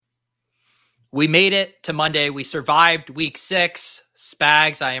We made it to Monday. We survived week 6.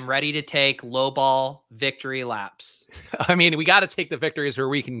 Spags, I am ready to take low ball victory laps. I mean, we got to take the victories where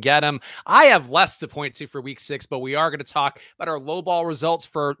we can get them. I have less to point to for week 6, but we are going to talk about our low ball results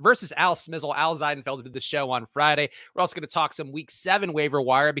versus Al Smizzle. Al Zeidenfeld did the show on Friday. We're also going to talk some week 7 waiver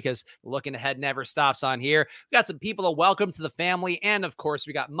wire because looking ahead never stops on here. We got some people to welcome to the family. And of course,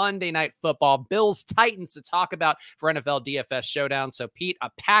 we got Monday Night Football, Bills Titans to talk about for NFL DFS Showdown. So Pete,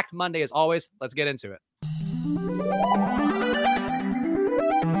 a packed Monday as always. Let's get into it.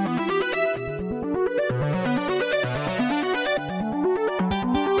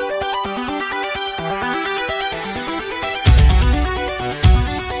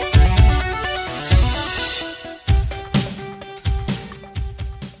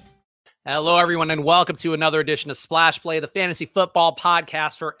 Hello, everyone, and welcome to another edition of Splash Play, the fantasy football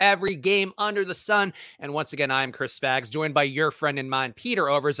podcast for every game under the sun. And once again, I'm Chris Spags, joined by your friend and mine, Peter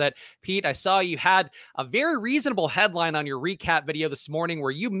Overzet. Pete, I saw you had a very reasonable headline on your recap video this morning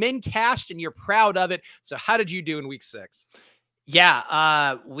where you min-cashed and you're proud of it. So how did you do in week 6?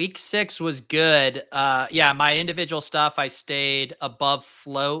 Yeah, week 6 was good. My individual stuff, I stayed above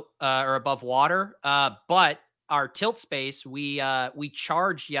float or above water, but our tilt space, we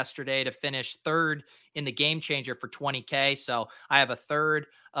charged yesterday to finish 3rd in the game changer for 20K. So I have a 3rd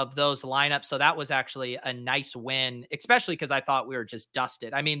of those lineups. So that was actually a nice win, especially because I thought we were just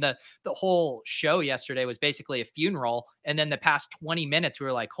dusted. I mean, the whole show yesterday was basically a funeral. And then the past 20 minutes, we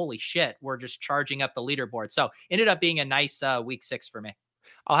were like, holy shit, we're just charging up the leaderboard. So ended up being a nice week 6 for me.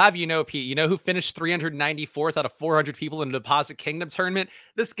 I'll have you know, Pete, you know who finished 394th out of 400 people in the Deposit Kingdom tournament?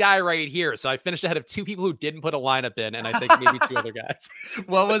 This guy right here. So I finished ahead of 2 people who didn't put a lineup in, and I think maybe 2 other guys.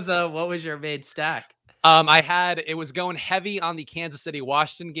 What was your main stack? It was going heavy on the Kansas City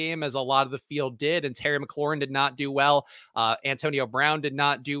Washington game, as a lot of the field did, and Terry McLaurin did not do well. Antonio Brown did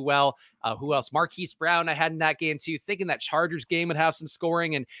not do well. Who else? Marquise Brown I had in that game too, thinking that Chargers game would have some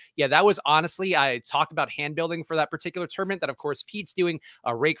scoring. And yeah, that was honestly, I talked about hand building for that particular tournament that of course Pete's doing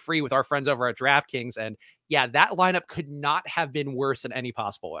a rake free with our friends over at DraftKings. And yeah, that lineup could not have been worse in any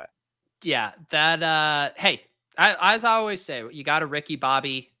possible way. Yeah, that, as I always say, you got to Ricky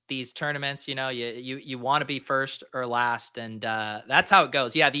Bobby these tournaments, you want to be first or last. And that's how it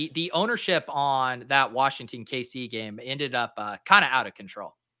goes. Yeah. The ownership on that Washington KC game ended up kind of out of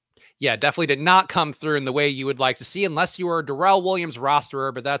control. Yeah, definitely did not come through in the way you would like to see unless you were a Darrell Williams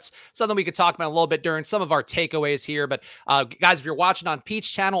rosterer, but that's something we could talk about a little bit during some of our takeaways here. But guys, if you're watching on Pete's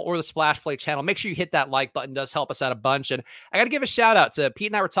channel or the Splash Play channel, make sure you hit that like button. It does help us out a bunch. And I got to give a shout out to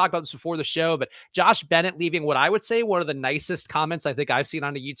Pete and I were talking about this before the show, but Josh Bennett leaving what I would say one of the nicest comments I think I've seen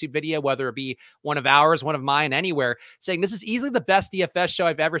on a YouTube video, whether it be one of ours, one of mine, anywhere, saying this is easily the best DFS show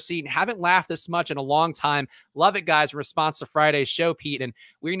I've ever seen. Haven't laughed this much in a long time. Love it, guys. In response to Friday's show, Pete. And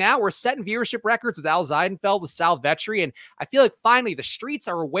we're setting viewership records with Al Zeidenfeld, with Sal Vetri. And I feel like finally the streets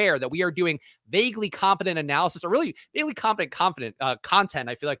are aware that we are doing vaguely competent analysis, or really vaguely confident content.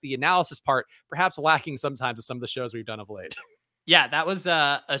 I feel like the analysis part perhaps lacking sometimes with some of the shows we've done of late. Yeah, that was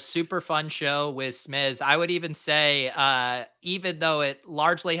a super fun show with Smiz. I would even say, even though it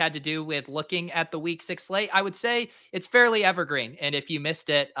largely had to do with looking at the week 6 slate, I would say it's fairly evergreen. And if you missed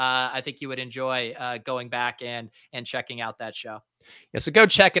it, I think you would enjoy going back and checking out that show. Yeah, so go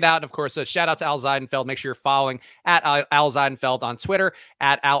check it out. And of course, shout out to Al Zeidenfeld. Make sure you're following at Al Zeidenfeld on Twitter,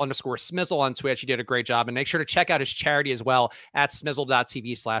 at Al_Smizzle on Twitch. He did a great job. And make sure to check out his charity as well at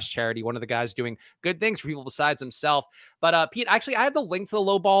smizzle.tv/charity. One of the guys doing good things for people besides himself. But Pete, actually, I have the link to the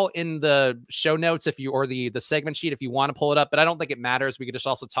low ball in the show notes or the segment sheet if you want to pull it up. But I don't think it matters. We could just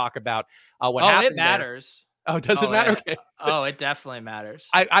also talk about what happened. It matters. There. Oh, does it matter? Okay. It definitely matters.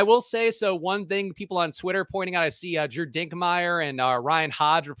 I will say, so one thing people on Twitter pointing out, I see Drew Dinkmeyer and Ryan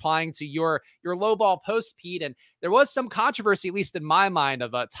Hodge replying to your low ball post, Pete. And there was some controversy, at least in my mind,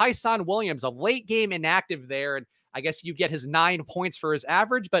 of Tyson Williams, a late game inactive there. And I guess you get his 9 points for his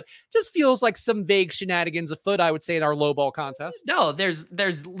average, but just feels like some vague shenanigans afoot, I would say, in our low ball contest. No, there's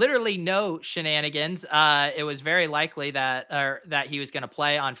literally no shenanigans. It was very likely that he was going to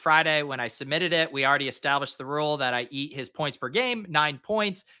play on Friday. When I submitted it, we already established the rule that I eat his points per game. 9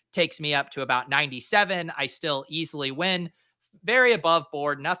 points takes me up to about 97. I still easily win. Very above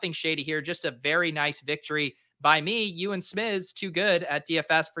board. Nothing shady here. Just a very nice victory by me. You and Smiz too good at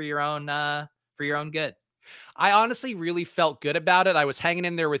DFS for your own good. I honestly really felt good about it. I was hanging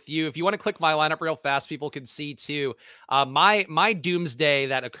in there with you. If you want to click my lineup real fast, people can see too. My doomsday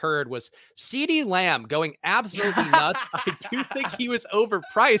that occurred was CeeDee Lamb going absolutely nuts. I do think he was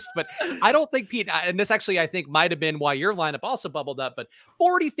overpriced, but I don't think Pete, and this actually I think might have been why your lineup also bubbled up, but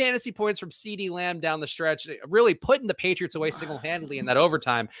 40 fantasy points from CeeDee Lamb down the stretch, really putting the Patriots away single-handedly in that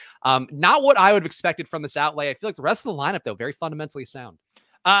overtime. Not what I would have expected from this outlay. I feel like the rest of the lineup, though, very fundamentally sound.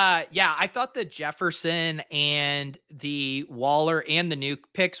 Yeah, I thought the Jefferson and the Waller and the Nuke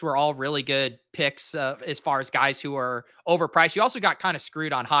picks were all really good picks as far as guys who are overpriced. You also got kind of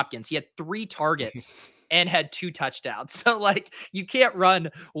screwed on Hopkins. He had 3 targets and had 2 touchdowns. So like you can't run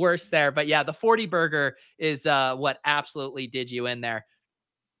worse there. But yeah, the 40 burger is what absolutely did you in there.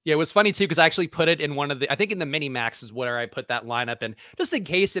 Yeah, it was funny too, because I actually put it in one of the, I think in the mini max is where I put that lineup in, just in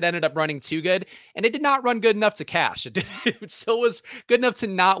case it ended up running too good. And it did not run good enough to cash. It still was good enough to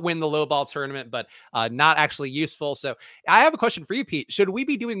not win the low ball tournament, but not actually useful. So I have a question for you, Pete. Should we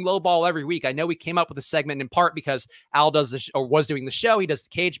be doing low ball every week? I know we came up with a segment in part because Al does or was doing the show. He does the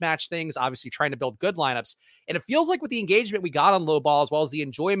cage match things, obviously trying to build good lineups. And it feels like with the engagement we got on low ball, as well as the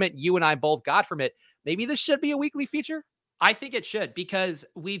enjoyment you and I both got from it, maybe this should be a weekly feature. I think it should, because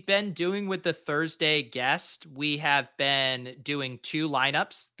we've been doing with the Thursday guest, we have been doing 2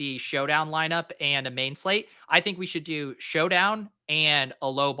 lineups, the showdown lineup and a main slate. I think we should do showdown and a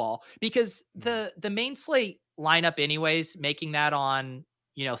low ball, because the main slate lineup anyways, making that on,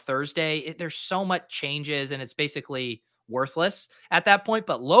 Thursday, there's so much changes and it's basically worthless at that point.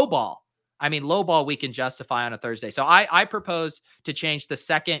 But low ball, we can justify on a Thursday. So I propose to change the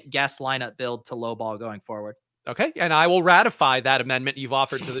second guest lineup build to low ball going forward. Okay, and I will ratify that amendment you've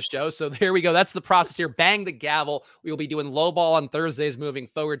offered to the show. So there we go. That's the process here. Bang the gavel. We will be doing low ball on Thursdays moving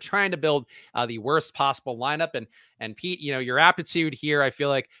forward, trying to build the worst possible lineup. And Pete, your aptitude here, I feel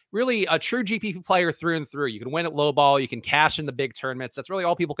like really a true GPP player through and through. You can win at low ball. You can cash in the big tournaments. That's really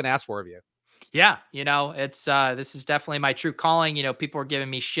all people can ask for of you. Yeah, it's this is definitely my true calling. People were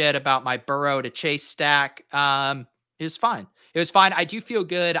giving me shit about my Burrow to Chase stack. It was fine. It was fine. I do feel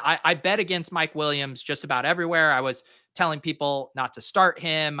good. I bet against Mike Williams just about everywhere. I was telling people not to start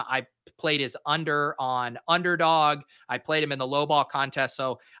him. I played his under on underdog. I played him in the low ball contest.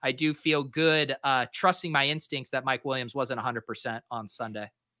 So I do feel good trusting my instincts that Mike Williams wasn't 100% on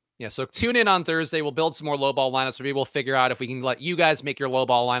Sunday. Yeah, so tune in on Thursday. We'll build some more low ball lineups. Maybe we'll figure out if we can let you guys make your low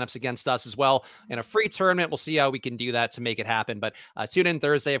ball lineups against us as well in a free tournament. We'll see how we can do that to make it happen. But tune in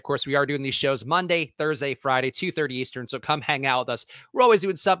Thursday. Of course, we are doing these shows Monday, Thursday, Friday, 2:30 Eastern. So come hang out with us. We're always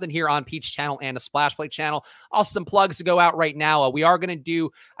doing something here on Peach Channel and a Splash Play channel. Also, some plugs to go out right now. We are going to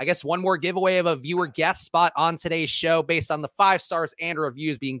do, I guess, one more giveaway of a viewer guest spot on today's show based on the 5 stars and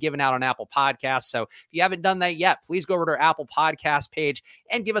reviews being given out on Apple Podcasts. So if you haven't done that yet, please go over to our Apple Podcast page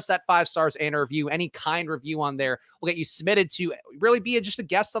and give us that 5 stars and a review. Any kind review on there will get you submitted to really be just a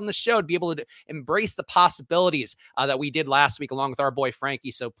guest on the show, to be able to embrace the possibilities that we did last week along with our boy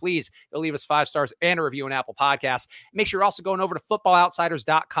Frankie. So please go leave us 5 stars and a review on Apple Podcasts. Make sure you're also going over to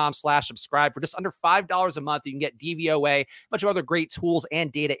footballoutsiders.com/subscribe for just under $5 a month. You can get DVOA, a bunch of other great tools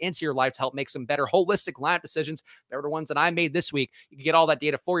and data into your life to help make some better holistic lineup decisions. Better the ones that I made this week. You can get all that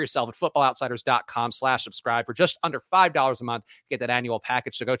data for yourself at footballoutsiders.com/subscribe for just under $5 a month. Get that annual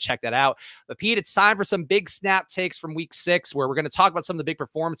package. So go check that out. But Pete, it's time for some big snap takes from week 6, where we're going to talk about some of the big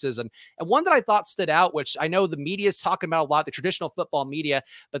performances. And one that I thought stood out, which I know the media is talking about a lot, the traditional football media,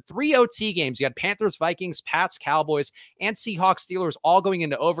 but 3 OT games. You had Panthers, Vikings, Pats, Cowboys, and Seahawks, Steelers all going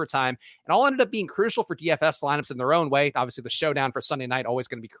into overtime, and all ended up being crucial for DFS lineups in their own way. Obviously, the showdown for Sunday night always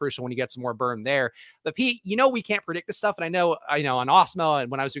going to be crucial when you get some more burn there. But Pete, we can't predict this stuff, and I know on Osmo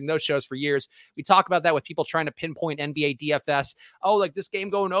and when I was doing those shows for years, we talk about that with people trying to pinpoint NBA DFS. Oh, like this game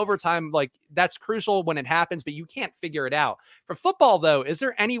going overtime, like that's crucial when it happens, but you can't figure it out. For football, though, is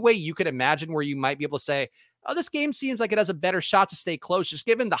there any way you could imagine where you might be able to say, oh, this game seems like it has a better shot to stay close, just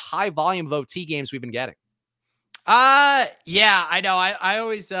given the high volume of OT games we've been getting? Yeah, I know. I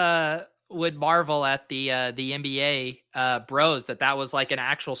always would marvel at the NBA bros that was like an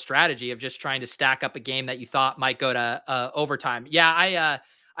actual strategy of just trying to stack up a game that you thought might go to overtime. Yeah,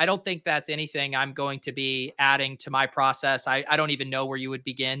 I don't think that's anything I'm going to be adding to my process. I don't even know where you would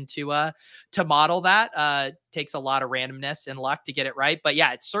begin to model that. Takes a lot of randomness and luck to get it right. But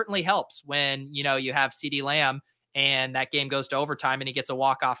yeah, it certainly helps when, you have CeeDee Lamb and that game goes to overtime and he gets a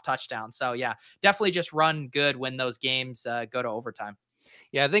walk-off touchdown. So yeah, definitely just run good when those games go to overtime.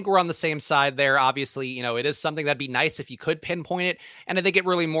 Yeah, I think we're on the same side there. Obviously, it is something that'd be nice if you could pinpoint it. And I think it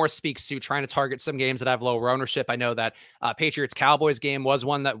really more speaks to trying to target some games that have lower ownership. I know that Patriots Cowboys game was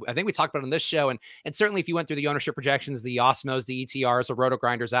one that I think we talked about on this show. And certainly if you went through the ownership projections, the Osmos, the ETRs, the Roto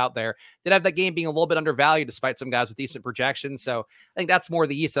Grinders out there, did have that game being a little bit undervalued despite some guys with decent projections. So I think that's more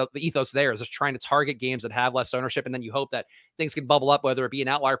the ethos there is just trying to target games that have less ownership. And then you hope that things can bubble up, whether it be an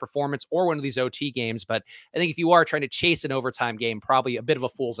outlier performance or one of these OT games. But I think if you are trying to chase an overtime game, probably a bit of a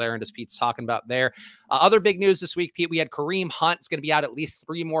fool's errand, as Pete's talking about there. Other big news this week, Pete, we had Kareem Hunt is going to be out at least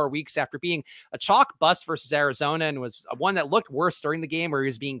 3 more weeks after being a chalk bust versus Arizona, and was one that looked worse during the game where he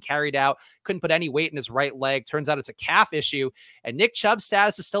was being carried out, couldn't put any weight in his right leg. Turns out it's a calf issue, and Nick Chubb's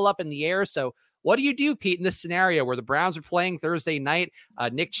status is still up in the air. So what do you do, Pete, in this scenario where the Browns are playing Thursday night?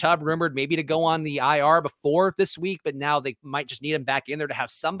 Nick Chubb rumored maybe to go on the IR before this week, but now they might just need him back in there to have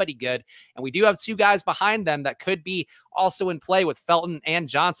somebody good. And we do have 2 guys behind them that could be also in play with Felton and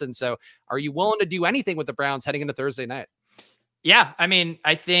Johnson. So are you willing to do anything with the Browns heading into Thursday night? Yeah, I mean,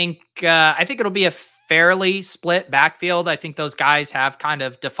 I think it'll be a fairly split backfield. I think those guys have kind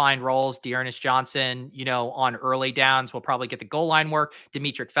of defined roles. Dearness Johnson, on early downs will probably get the goal line work.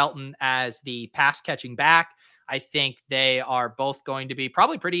 Demetric Felton as the pass catching back. I think they are both going to be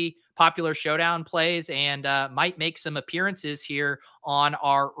probably pretty popular showdown plays and might make some appearances here on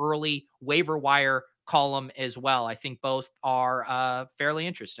our early waiver wire column as well. I think both are fairly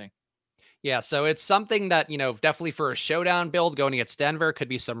interesting. Yeah, so it's something that, definitely for a showdown build going against Denver could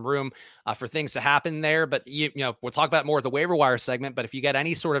be some room for things to happen there. But, we'll talk about more of the waiver wire segment. But if you get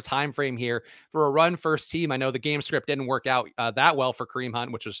any sort of time frame here for a run first team, I know the game script didn't work out that well for Kareem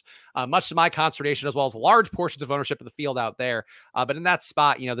Hunt, which was much to my consternation, as well as large portions of ownership of the field out there. But in that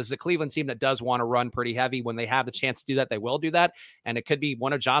spot, this is a Cleveland team that does want to run pretty heavy. When they have the chance to do that, they will do that. And it could be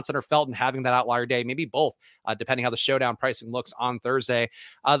one of Johnson or Felton having that outlier day, maybe both, depending how the showdown pricing looks on Thursday.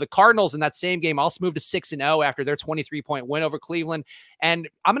 The Cardinals in that same game also moved to 6-0 after their 23-point win over Cleveland. And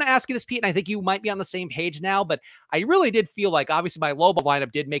I'm going to ask you this, Pete, and I think you might be on the same page now, but I really did feel like, obviously my low ball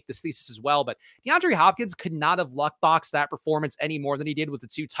lineup did make this thesis as well, but DeAndre Hopkins could not have luck boxed that performance any more than he did with the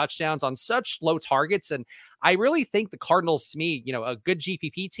 2 touchdowns on such low targets. And I really think the Cardinals, to me, a good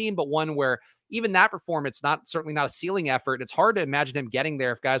GPP team, but one where even that performance, certainly not a ceiling effort. It's hard to imagine him getting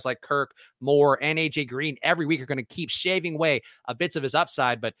there if guys like Kirk, Moore, and AJ Green every week are going to keep shaving away bits of his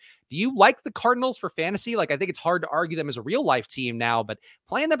upside. But do you like the Cardinals for fantasy? Like, I think it's hard to argue them as a real life team now, but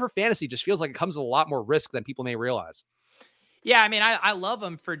playing them for fantasy just feels like it comes with a lot more risk than people may realize. Yeah, I mean, I love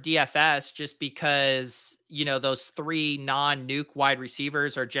them for DFS just because, those 3 non-nuke wide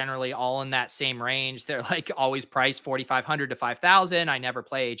receivers are generally all in that same range. They're like always priced 4,500 to 5,000. I never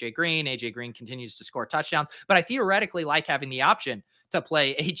play AJ Green. AJ Green continues to score touchdowns, but I theoretically like having the option to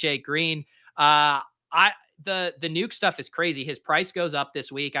play AJ Green. The nuke stuff is crazy. His price goes up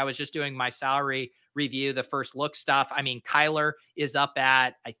this week. I was just doing my salary review, the first look stuff. I mean, Kyler is up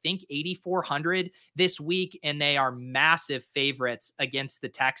at, I think, 8,400 this week, and they are massive favorites against the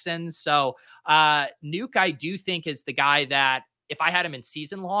Texans. So Nuke, I do think, is the guy that if I had him in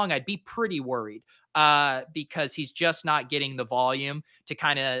season long, I'd be pretty worried because he's just not getting the volume to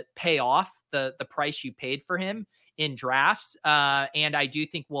kind of pay off the price you paid for him in drafts. And I do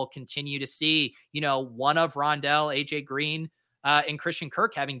think we'll continue to see, one of Rondell, AJ Green, and Christian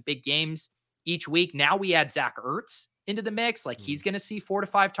Kirk having big games each week. Now we add Zach Ertz into the mix. Like he's going to see 4 to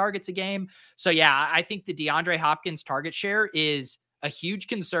 5 targets a game. So yeah, I think the DeAndre Hopkins target share is a huge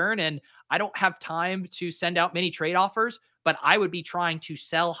concern. And I don't have time to send out many trade offers, but I would be trying to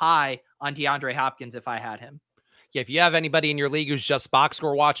sell high on DeAndre Hopkins if I had him. Yeah, if you have anybody in your league who's just box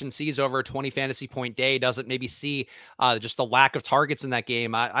score watching, sees over a 20 fantasy point day, doesn't maybe see just the lack of targets in that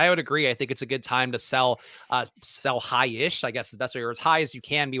game, I would agree. I think it's a good time to sell high-ish, I guess is the best way, or as high as you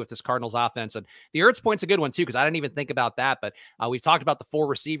can be with this Cardinals offense. And the Ertz point's a good one too, because I didn't even think about that. But we've talked about the 4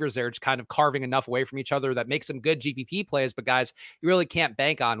 receivers there, just kind of carving enough away from each other that makes some good GPP plays. But guys, you really can't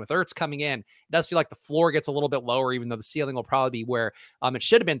bank on. With Ertz coming in, it does feel like the floor gets a little bit lower, even though the ceiling will probably be where it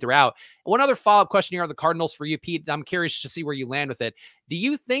should have been throughout. One other follow-up question here on the Cardinals for you, Pete. I'm curious to see where you land with it. Do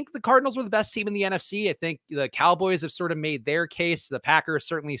you think the Cardinals were the best team in the NFC? I think the Cowboys have sort of made their case. The Packers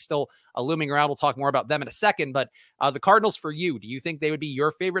certainly still looming around. We'll talk more about them in a second. But the Cardinals for you, do you think they would be your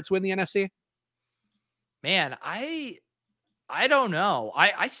favorite to win the NFC? Man, I don't know.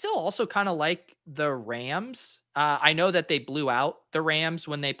 I still also kind of like the Rams. I know that they blew out the Rams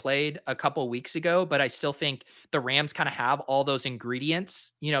when they played a couple weeks ago, but I still think the Rams kind of have all those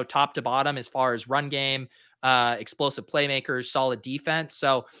ingredients, top to bottom, as far as run game, explosive playmakers, solid defense.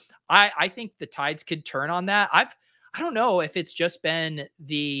 So I think the tides could turn on that. I don't know if it's just been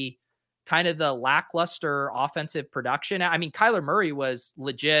the kind of the lackluster offensive production. I mean, Kyler Murray was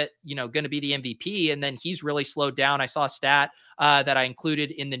legit, going to be the MVP, and then he's really slowed down. I saw a stat that I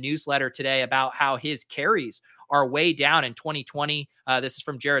included in the newsletter today about how his carries are way down in 2020. This is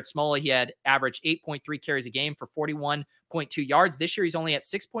from Jared Smoley. He had averaged 8.3 carries a game for 41.2 yards. This year, he's only at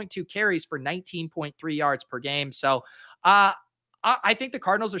 6.2 carries for 19.3 yards per game. So I think the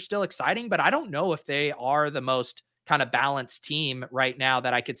Cardinals are still exciting, but I don't know if they are the most kind of balanced team right now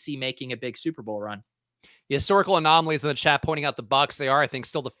that I could see making a big Super Bowl run. The historical anomalies in the chat pointing out the Bucs. They are, I think,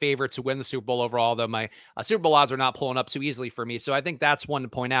 still the favorite to win the Super Bowl overall, though my Super Bowl odds are not pulling up too easily for me. So I think that's one to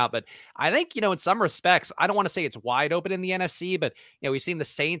point out. But I think, in some respects, I don't want to say it's wide open in the NFC, but, we've seen the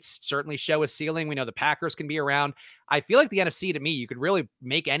Saints certainly show a ceiling. We know the Packers can be around. I feel like the NFC, to me, you could really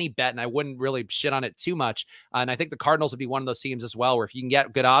make any bet, and I wouldn't really shit on it too much. And I think the Cardinals would be one of those teams as well, where if you can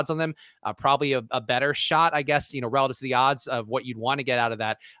get good odds on them, probably a better shot, I guess, relative to the odds of what you'd want to get out of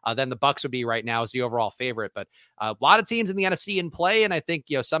that, than the Bucs would be right now as the overall favorite. But a lot of teams in the NFC in play, and I think,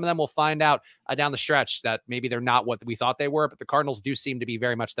 some of them will find out down the stretch that maybe they're not what we thought they were, but the Cardinals do seem to be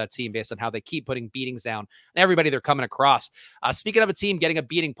very much that team based on how they keep putting beatings down and everybody they're coming across. Speaking of a team getting a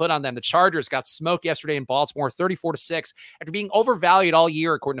beating put on them, the Chargers got smoked yesterday in Baltimore, 34-6, after being overvalued all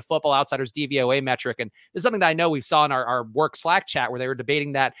year, according to Football Outsiders DVOA metric. And this is something that I know we saw in our work Slack chat where they were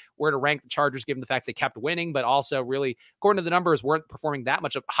debating that where to rank the Chargers given the fact they kept winning, but also really, according to the numbers, weren't performing that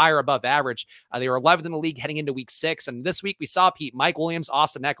much higher above average. They were 11th in the league heading into week 6. And this week we saw Pete, Mike Williams,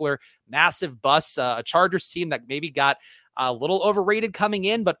 Austin Eckler, massive busts, a Chargers team that maybe got a little overrated coming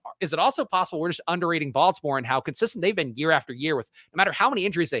in, but is it also possible we're just underrating Baltimore and how consistent they've been year after year with no matter how many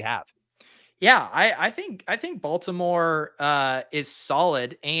injuries they have? Yeah, I think Baltimore is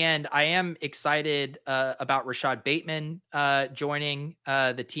solid, and I am excited about Rashad Bateman joining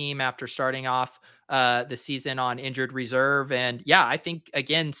the team after starting off the season on injured reserve. And yeah, I think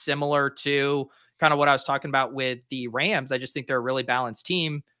again similar to kind of what I was talking about with the Rams, I just think they're a really balanced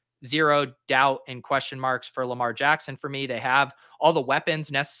team. Zero doubt and question marks for Lamar Jackson for me. They have all the weapons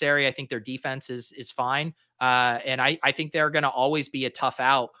necessary. I think their defense is fine, and I think they're going to always be a tough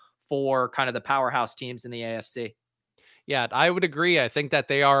out for kind of the powerhouse teams in the AFC. Yeah, I would agree. I think that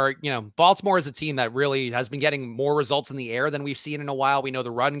they are, Baltimore is a team that really has been getting more results in the air than we've seen in a while. We know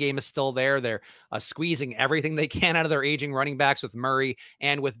the run game is still there. They're squeezing everything they can out of their aging running backs with Murray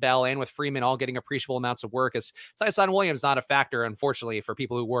and with Bell and with Freeman all getting appreciable amounts of work. As Tyson Williams, not a factor, unfortunately, for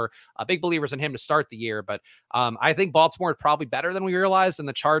people who were big believers in him to start the year. But I think Baltimore is probably better than we realized, and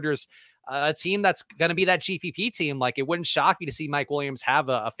the Chargers, a team that's going to be that GPP team. Like, it wouldn't shock me to see Mike Williams have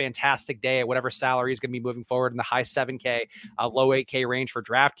a fantastic day at whatever salary is going to be moving forward in the high 7K, low 8K range for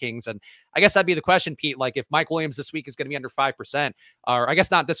DraftKings. And I guess that'd be the question, Pete. Like, if Mike Williams this week is going to be under 5%, or I guess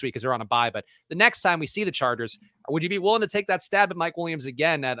not this week because they're on a bye, but the next time we see the Chargers, would you be willing to take that stab at Mike Williams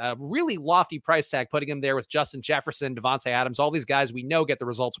again at a really lofty price tag, putting him there with Justin Jefferson, Devontae Adams, all these guys we know get the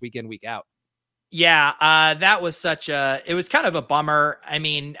results week in, week out? Yeah, that was it was kind of a bummer. I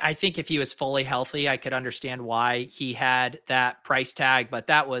mean, I think if he was fully healthy, I could understand why he had that price tag, but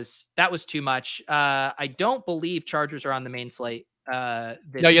that was too much. I don't believe Chargers are on the main slate. No,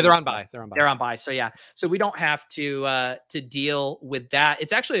 yeah, they're on bye. They're on bye. So yeah, so we don't have to deal with that.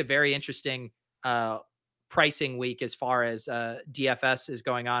 It's actually a very interesting pricing week as far as DFS is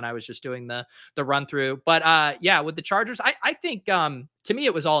going on. I was just doing the run through, but yeah, with the Chargers, I think to me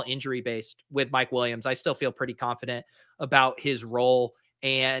it was all injury based with Mike Williams. I still feel pretty confident about his role,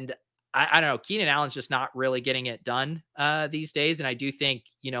 and I don't know, Keenan Allen's just not really getting it done these days, and I do think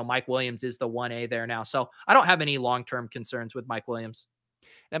Mike Williams is the 1A there now, so I don't have any long-term concerns with Mike Williams.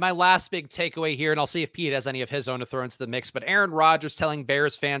 And my last big takeaway here, and I'll see if Pete has any of his own to throw into the mix, but Aaron Rodgers telling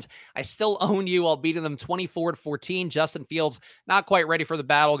Bears fans, I still own you while beating them 24-14. Justin Fields, not quite ready for the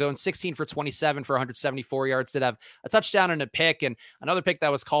battle, going 16 for 27 for 174 yards, did have a touchdown and a pick, and another pick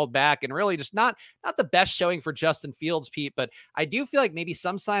that was called back, and really just not the best showing for Justin Fields, Pete, but I do feel like maybe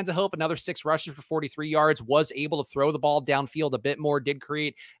some signs of hope. Another 6 rushes for 43 yards, was able to throw the ball downfield a bit more, did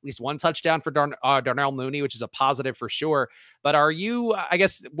create at least one touchdown for Darnell Mooney, which is a positive for sure. But are you, I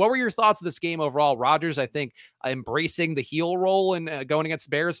guess, what were your thoughts of this game overall? Rodgers, I think, embracing the heel role and going against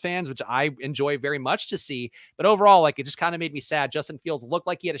Bears fans, which I enjoy very much to see. But overall, like, it just kind of made me sad. Justin Fields looked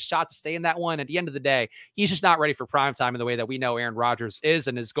like he had a shot to stay in that one. At the end of the day, he's just not ready for prime time in the way that we know Aaron Rodgers is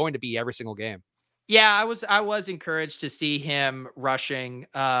and is going to be every single game. Yeah, I was encouraged to see him rushing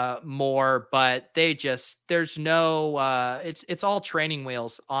more, but there's no it's all training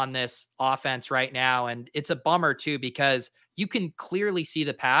wheels on this offense right now, and it's a bummer too because you can clearly see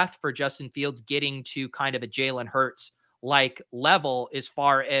the path for Justin Fields getting to kind of a Jalen Hurts like level as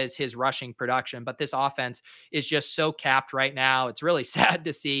far as his rushing production. But this offense is just so capped right now. It's really sad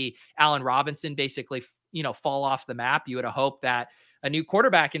to see Allen Robinson basically, fall off the map. You would have hoped that a new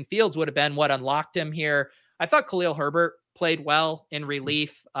quarterback in Fields would have been what unlocked him here. I thought Khalil Herbert played well in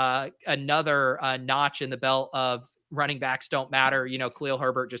relief. Another notch in the belt of running backs don't matter. Khalil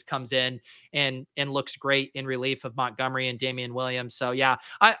Herbert just comes in and looks great in relief of Montgomery and Damian Williams. So yeah,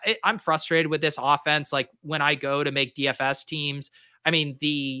 I'm frustrated with this offense. Like when I go to make DFS teams, I mean,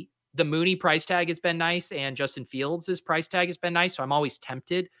 the Mooney price tag has been nice and Justin Fields' price tag has been nice. So I'm always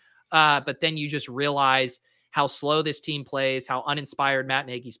tempted. But then you just realize how slow this team plays, how uninspired Matt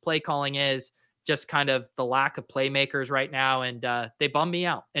Nagy's play calling is, just kind of the lack of playmakers right now. And they bum me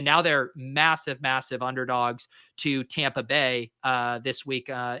out. And now they're massive, massive underdogs to Tampa Bay this week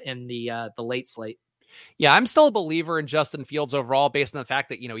in the late slate. Yeah, I'm still a believer in Justin Fields overall, based on the fact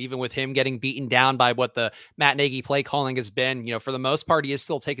that, even with him getting beaten down by what the Matt Nagy play calling has been, for the most part, he is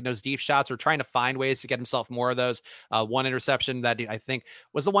still taking those deep shots or trying to find ways to get himself more of those. One interception that I think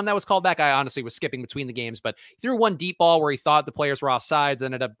was the one that was called back. I honestly was skipping between the games, but he threw one deep ball where he thought the players were offsides,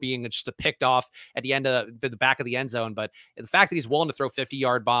 ended up being just a picked off at the end of the back of the end zone. But the fact that he's willing to throw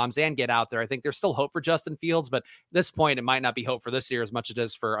 50-yard bombs and get out there, I think there's still hope for Justin Fields. But at this point, it might not be hope for this year as much as it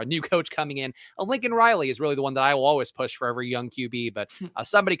is for a new coach coming in. Lincoln Riley is really the one that I will always push for every young QB, but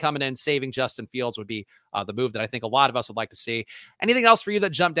somebody coming in saving Justin Fields would be the move that I think a lot of us would like to see. Anything else for you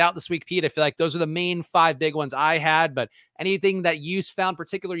that jumped out this week, Pete? I feel like those are the main 5 big ones I had, but anything that you found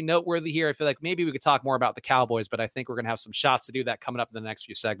particularly noteworthy here? I feel like maybe we could talk more about the Cowboys, but I think we're going to have some shots to do that coming up in the next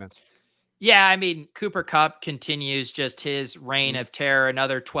few segments. Yeah, I mean, Cooper Kupp continues just his reign of terror,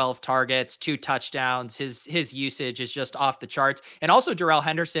 another 12 targets, 2 touchdowns. His usage is just off the charts. And also Darrell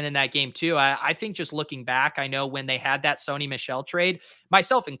Henderson in that game too. I think just looking back, I know when they had that Sony Michel trade,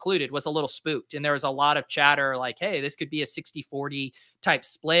 myself included, was a little spooked. And there was a lot of chatter like, hey, this could be a 60-40 type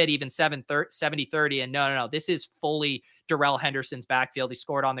split, even 70-30. And no. This is fully Darrell Henderson's backfield. He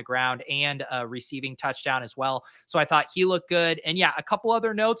scored on the ground and a receiving touchdown as well. So I thought he looked good. And yeah, a couple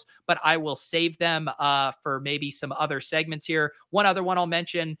other notes, but I will save them for maybe some other segments here. One other one I'll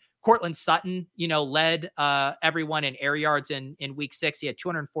mention, Courtland Sutton, led everyone in air yards in week 6. He had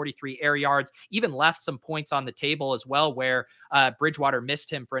 243 air yards, even left some points on the table as well, where Bridgewater missed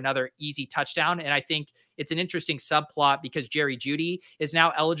him for another easy touchdown. And I think it's an interesting subplot because Jerry Jeudy is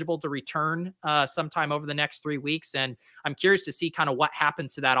now eligible to return sometime over the next 3 weeks. And I'm curious to see kind of what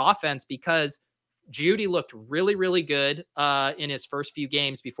happens to that offense, because Jeudy looked really, really good in his first few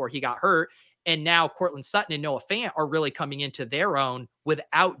games before he got hurt. And now Courtland Sutton and Noah Fant are really coming into their own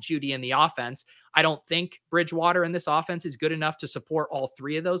without Jeudy in the offense. I don't think Bridgewater in this offense is good enough to support all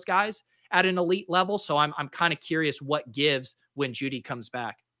 3 of those guys at an elite level. So I'm kind of curious what gives when Jeudy comes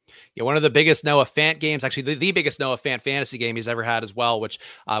back. Yeah, one of the biggest Noah Fant games, actually the biggest Noah Fant fantasy game he's ever had as well, which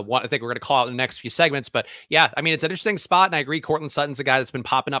I think we're going to call out in the next few segments. But yeah, I mean, it's an interesting spot, and I agree. Courtland Sutton's a guy that's been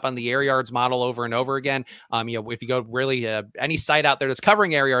popping up on the air yards model over and over again. If you go really any site out there that's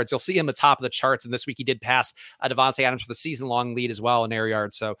covering air yards, you'll see him at the top of the charts. And this week he did pass Devontae Adams with a season-long lead as well in air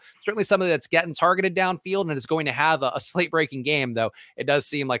yards. So certainly somebody that's getting targeted downfield and is going to have a slate-breaking game, though it does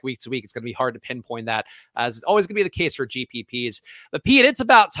seem like week to week it's going to be hard to pinpoint that, as it's always going to be the case for GPPs. But Pete, it's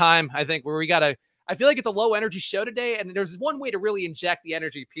about time, I think, where I feel like it's a low energy show today. And there's one way to really inject the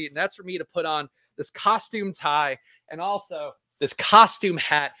energy, Pete, and that's for me to put on this costume tie and also this costume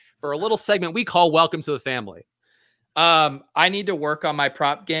hat for a little segment we call Welcome to the Family. I need to work on my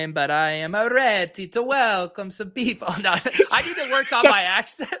prop game, but I am ready to welcome some people. No, I need to work on my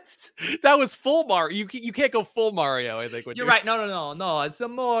accents. That was full Mario. You can't go full Mario, I think. You're right. No. It's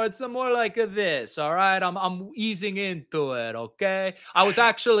some more like this. All right. I'm easing into it. Okay. I was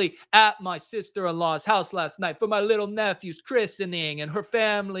actually at my sister-in-law's house last night for my little nephew's christening, and her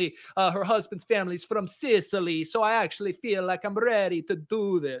family, her husband's family's from Sicily. So I actually feel like I'm ready to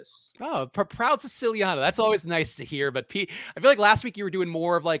do this. Oh, proud Siciliano. That's always nice to hear. But Pete, I feel like last week you were doing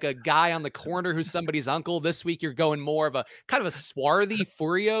more of like a guy on the corner who's somebody's uncle. This week you're going more of a kind of a swarthy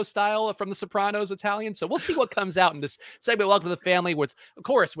Furio style from The Sopranos Italian. So we'll see what comes out in this segment. Welcome to the family, with, of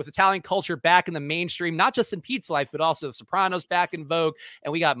course, with Italian culture back in the mainstream, not just in Pete's life, but also The Sopranos back in vogue.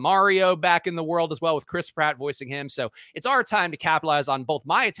 And we got Mario back in the world as well, with Chris Pratt voicing him. So it's our time to capitalize on both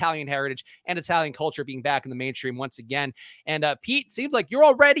my Italian heritage and Italian culture being back in the mainstream once again. And Pete, seems like you're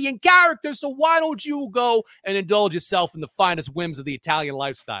already in character, so why don't you go and indulge yourself in the finest whims of the Italian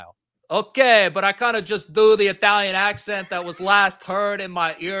lifestyle? Okay, but I kind of just do the Italian accent that was last heard in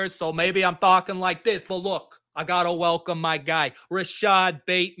my ears, so maybe I'm talking like this. But look, I got to welcome my guy. Rashad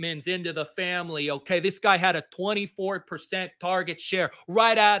Bateman's into the family. Okay. This guy had a 24% target share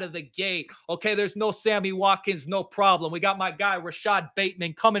right out of the gate. Okay. There's no Sammy Watkins, no problem. We got my guy, Rashad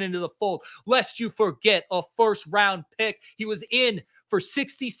Bateman, coming into the fold. Lest you forget, a first round pick. He was in for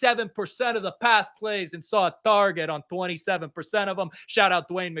 67% of the pass plays and saw a target on 27% of them. Shout out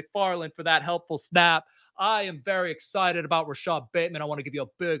Dwayne McFarland for that helpful snap. I am very excited about Rashad Bateman. I want to give you a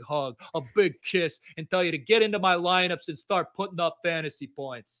big hug, a big kiss, and tell you to get into my lineups and start putting up fantasy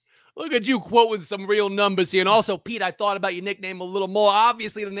points. Look at you quoting some real numbers here. And also, Pete, I thought about your nickname a little more.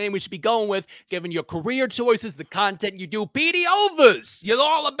 Obviously, the name we should be going with, given your career choices, the content you do. Petey Overs. You're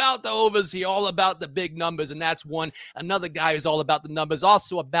all about the overs here, all about the big numbers. And that's one. Another guy who's all about the numbers,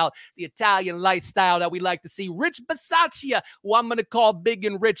 also about the Italian lifestyle that we like to see. Rich Bisaccia, who I'm going to call Big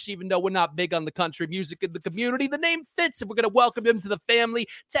and Rich, even though we're not big on the country music in the community. The name fits if we're going to welcome him to the family.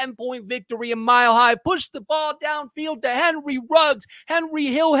 10-point victory in Mile High. Push the ball downfield to Henry Ruggs. Henry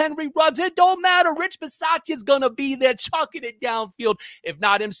Hill, Henry Ruggs. It don't matter. Rich Bisaccia is going to be there chucking it downfield. If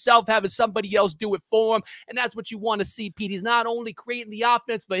not himself, having somebody else do it for him. And that's what you want to see, Pete. He's not only creating the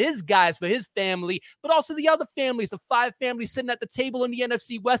offense for his guys, for his family, but also the other families, the 5 families sitting at the table in the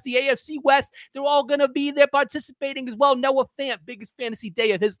NFC West, the AFC West. They're all going to be there participating as well. Noah Fant, biggest fantasy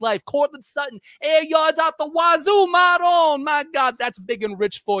day of his life. Cortland Sutton, air yards out the wazoo, Maron. My God, that's Big and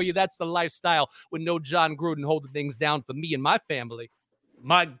Rich for you. That's the lifestyle with no John Gruden holding things down for me and my family.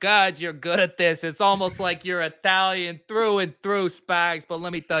 My God, you're good at this. It's almost like you're Italian through and through, Spags. But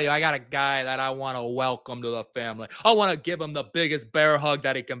let me tell you, I got a guy that I want to welcome to the family. I want to give him the biggest bear hug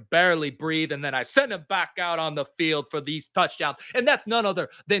that he can barely breathe. And then I send him back out on the field for these touchdowns. And that's none other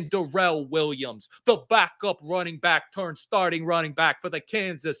than Darrell Williams, the backup running back turned starting running back for the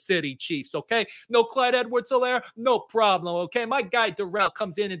Kansas City Chiefs. Okay. No Clyde Edwards-Helaire, no problem. Okay. My guy Darrell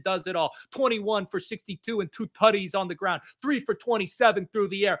comes in and does it all. 21 for 62 and 2 tutties on the ground, 3 for 27 through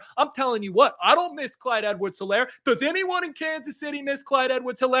the air. I'm telling you what, I don't miss Clyde Edwards-Helaire. Does anyone in Kansas City miss Clyde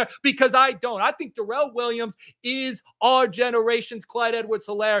Edwards-Helaire? Because I don't. I think Darrell Williams is our generation's Clyde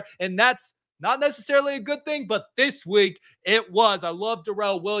Edwards-Helaire, and that's not necessarily a good thing, but this week it was. I love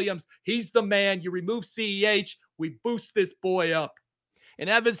Darrell Williams. He's the man. You remove CEH, we boost this boy up. And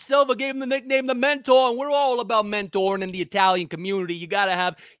Evan Silva gave him the nickname the Mentor, and we're all about mentoring in the Italian community. You got to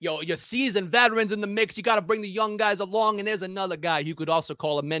have your seasoned veterans in the mix. You got to bring the young guys along, and there's another guy you could also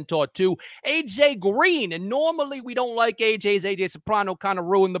call a mentor too, AJ Green. And normally we don't like AJ Soprano kind of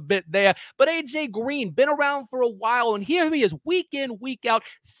ruined the bit there, but AJ Green, been around for a while, and here he is week in, week out,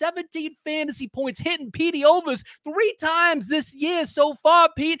 17 fantasy points, hitting Petey Overs 3 times this year so far,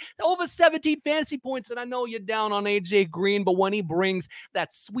 Pete. Over 17 fantasy points, and I know you're down on AJ Green, but when he brings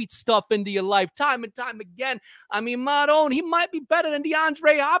that sweet stuff into your life time and time again, I mean, Maron, he might be better than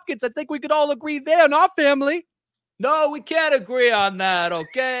DeAndre Hopkins. I think we could all agree there in our family. No, we can't agree on that,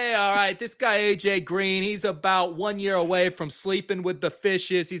 okay? All right, this guy AJ Green, he's about 1 year away from sleeping with the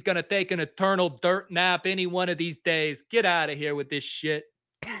fishes. He's going to take an eternal dirt nap any one of these days. Get out of here with this shit.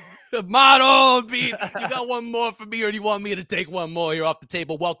 Maron, Pete, you got one more for me, or do you want me to take one more here off the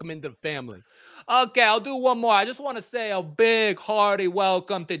table? Welcome into the family. Okay, I'll do one more. I just want to say a big, hearty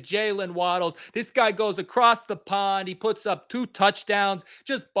welcome to Jalen Waddles. This guy goes across the pond. He puts up 2 touchdowns,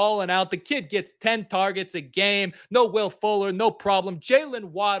 just balling out. The kid gets 10 targets a game. No Will Fuller, no problem.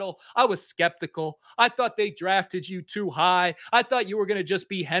 Jalen Waddle, I was skeptical. I thought they drafted you too high. I thought you were going to just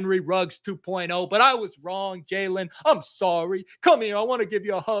be Henry Ruggs 2.0, but I was wrong, Jalen. I'm sorry. Come here. I want to give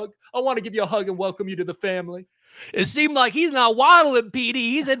you a hug. I want to give you a hug and welcome you to the family. It seemed like he's not waddling,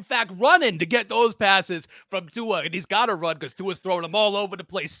 Petey. He's, in fact, running to get those passes from Tua. And he's got to run because Tua's throwing them all over the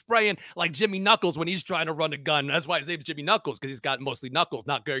place, spraying like Jimmy Knuckles when he's trying to run a gun. That's why his name's Jimmy Knuckles, because he's got mostly knuckles,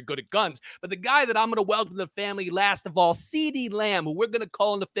 not very good at guns. But the guy that I'm going to welcome to the family, last of all, CeeDee Lamb, who we're going to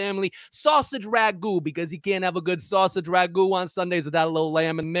call in the family Sausage Ragu, because he can't have a good sausage ragu on Sundays without a little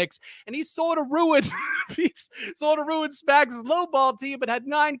lamb in the mix. And he sort of ruined Spags' low ball team, but had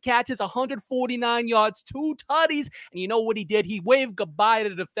 9 catches, 149 yards, 2 tutties. And you know what he did? He waved goodbye to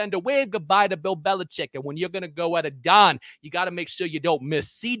the defender, waved goodbye to Bill Belichick. And when you're going to go at a Don, you got to make sure you don't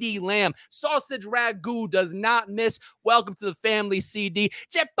miss. CeeDee Lamb, Sausage Ragu does not miss. Welcome to the family, CD.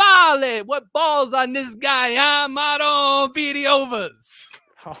 Chepale, what balls on this guy? I'm out on Petey Overs.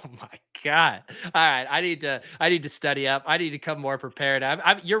 Oh my God. All right. I need to study up. I need to come more prepared.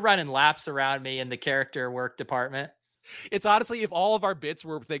 You're running laps around me in the character work department. It's honestly, if all of our bits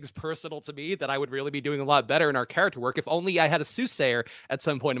were things personal to me, that I would really be doing a lot better in our character work. If only I had a soothsayer at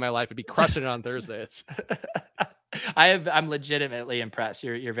some point in my life, I'd be crushing it on Thursdays. I'm legitimately impressed.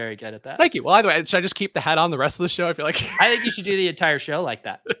 You're very good at that. Thank you. Well, either way, should I just keep the hat on the rest of the show? I feel like I think you should do the entire show like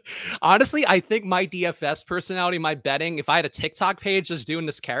that. Honestly, I think my DFS personality, my betting, if I had a TikTok page just doing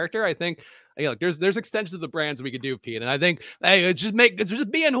this character, I think look, there's extensions of the brands we could do, Pete. And I think, hey, it's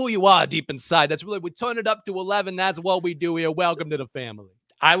just being who you are deep inside. That's really, we turn it up to 11. That's what we do here. Welcome to the family.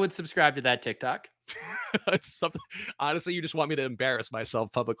 I would subscribe to that TikTok. Honestly, you just want me to embarrass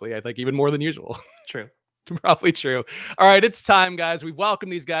myself publicly, I think, even more than usual. True. Probably true. All right, it's time, guys. We've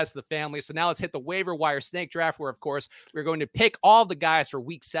welcomed these guys to the family. So now let's hit the waiver wire snake draft, where, of course, we're going to pick all the guys for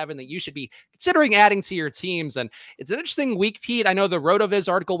week 7 that you should be considering adding to your teams. And it's an interesting week, Pete. I know the RotoViz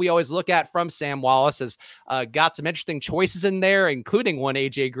article we always look at from Sam Wallace has got some interesting choices in there, including one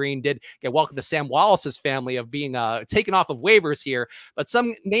AJ Green did get welcome to Sam Wallace's family of being taken off of waivers here. But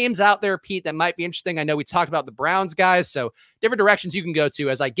some names out there, Pete, that might be interesting. I know we talked about the Browns guys, so different directions you can go to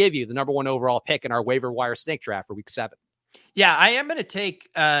as I give you the number 1 overall pick in our waiver wire snake draft for week 7. Yeah, I am going to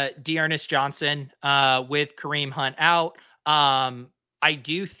take D'Ernest Johnson with Kareem Hunt out. I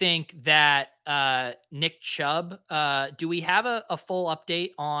do think that Nick Chubb, do we have a full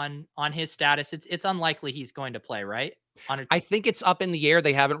update on his status? It's unlikely he's going to play, right? I think it's up in the air.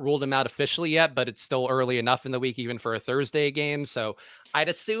 They haven't ruled him out officially yet, but it's still early enough in the week, even for a Thursday game. So I'd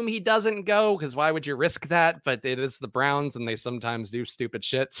assume he doesn't go, because why would you risk that? But it is the Browns, and they sometimes do stupid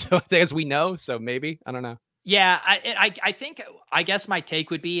shit. So as we know, so maybe, I don't know. Yeah, I think, I guess my take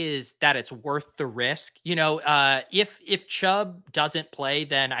would be is that it's worth the risk. You know, if Chubb doesn't play,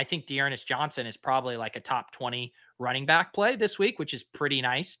 then I think D'Ernest Johnson is probably like a top 20 running back play this week, which is pretty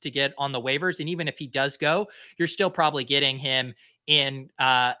nice to get on the waivers. And even if he does go, you're still probably getting him in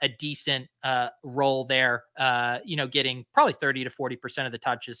a decent role there, getting probably 30 to 40% of the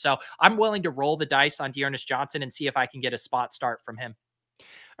touches. So I'm willing to roll the dice on D'Ernest Johnson and see if I can get a spot start from him.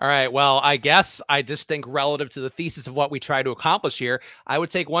 All right. Well, I guess I just think relative to the thesis of what we try to accomplish here, I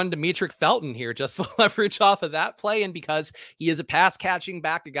would take one Demetric Felton here just to leverage off of that play. And because he is a pass catching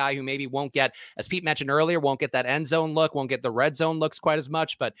back, a guy who maybe won't get, as Pete mentioned earlier, won't get that end zone look, won't get the red zone looks quite as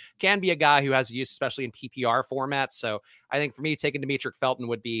much, but can be a guy who has use, especially in PPR formats. So I think for me, taking Demetric Felton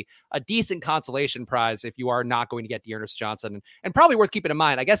would be a decent consolation prize if you are not going to get D'Ernest Johnson, and probably worth keeping in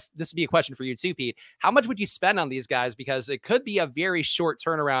mind. I guess this would be a question for you too, Pete. How much would you spend on these guys? Because it could be a very short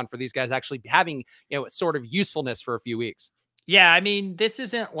turnaround for these guys actually having, sort of usefulness for a few weeks. Yeah, I mean, this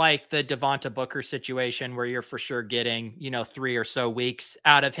isn't like the Devonta Booker situation where you're for sure getting, 3 or so weeks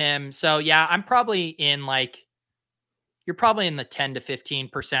out of him. So yeah, you're probably in the 10 to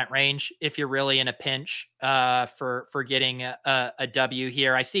 15% range if you're really in a pinch for getting a W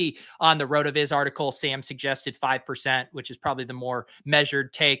here. I see on the RotoViz article, Sam suggested 5%, which is probably the more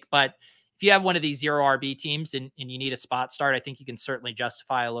measured take. But if you have one of these 0 RB teams and you need a spot start, I think you can certainly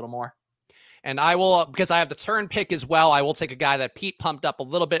justify a little more. And I will, because I have the turn pick as well, I will take a guy that Pete pumped up a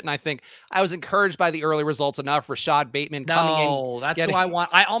little bit. And I think I was encouraged by the early results enough. Rashad Bateman coming in. No, that's who I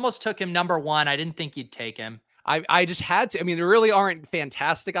want. I almost took him number 1. I didn't think you'd take him. I just had to. I mean, there really aren't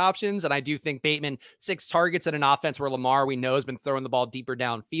fantastic options. And I do think Bateman, 6 targets in an offense where Lamar, we know, has been throwing the ball deeper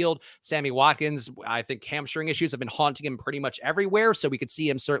downfield. Sammy Watkins, I think hamstring issues have been haunting him pretty much everywhere. So we could see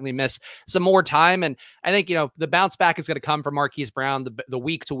him certainly miss some more time. And I think, the bounce back is going to come from Marquise Brown. The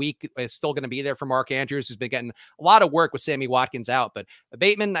week to week is still going to be there for Mark Andrews, who's been getting a lot of work with Sammy Watkins out. But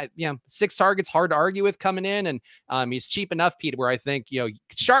Bateman, 6 targets, hard to argue with coming in. And he's cheap enough, Pete, where I think,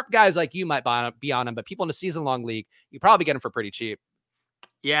 sharp guys like you might be on him, but people in a season-long league, you probably get him for pretty cheap.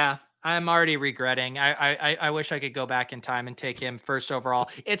 Yeah, I'm already regretting. I wish I could go back in time and take him first overall.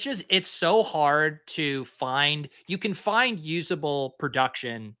 It's so hard to find. You can find usable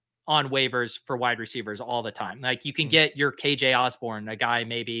production on waivers for wide receivers all the time. Like you can get your KJ Osborne, a guy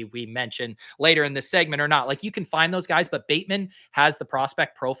maybe we mentioned later in this segment or not. Like you can find those guys, but Bateman has the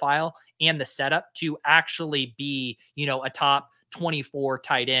prospect profile and the setup to actually be, a top 24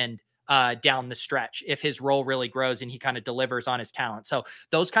 tight end down the stretch if his role really grows and he kind of delivers on his talent. So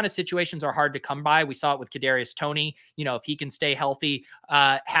those kind of situations are hard to come by. We saw it with Kadarius Toney. If he can stay healthy,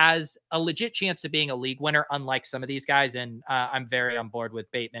 has a legit chance of being a league winner, unlike some of these guys. And I'm very on board with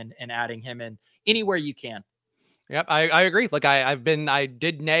Bateman and adding him in anywhere you can. Yep, I agree. Like I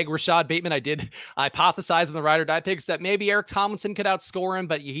did nag Rashad Bateman. I did hypothesize in the Ride or Die picks that maybe Eric Tomlinson could outscore him,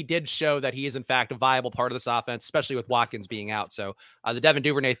 but he did show that he is in fact a viable part of this offense, especially with Watkins being out. So the Devin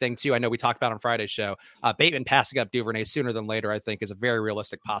Duvernay thing too, I know we talked about on Friday's show. Bateman passing up Duvernay sooner than later, I think, is a very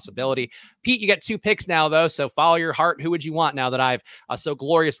realistic possibility. Pete, you get 2 picks now though, so follow your heart. Who would you want now that I've so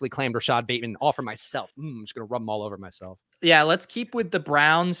gloriously claimed Rashad Bateman all for myself? I'm just gonna rub them all over myself. Yeah, let's keep with the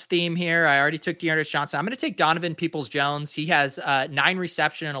Browns theme here. I already took Dearness Johnson. I'm going to take Donovan Peoples-Jones. He has 9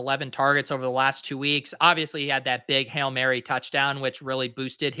 reception and 11 targets over the last 2 weeks. Obviously, he had that big Hail Mary touchdown, which really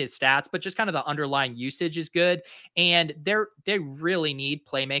boosted his stats, but just kind of the underlying usage is good. And they really need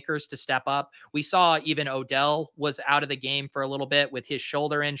playmakers to step up. We saw even Odell was out of the game for a little bit with his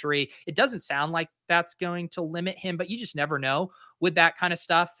shoulder injury. It doesn't sound like that's going to limit him, but you just never know with that kind of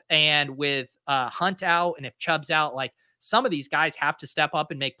stuff. And with Hunt out, and if Chubb's out, like, some of these guys have to step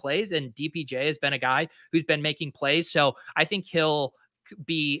up and make plays. And DPJ has been a guy who's been making plays. So I think he'll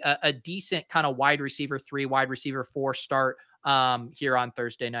be a decent kind of wide receiver 3, wide receiver 4 start here on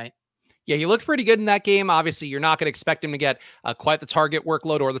Thursday night. Yeah, he looked pretty good in that game. Obviously, you're not going to expect him to get quite the target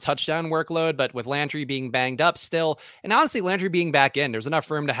workload or the touchdown workload, but with Landry being banged up still, and honestly, Landry being back in, there's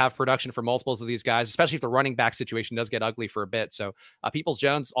enough room to have production for multiples of these guys, especially if the running back situation does get ugly for a bit. So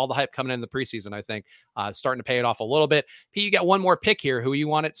Peoples-Jones, all the hype coming in the preseason, I think, starting to pay it off a little bit. Pete, you got one more pick here. Who you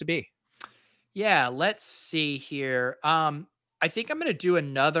want it to be? Yeah, let's see here. I think I'm going to do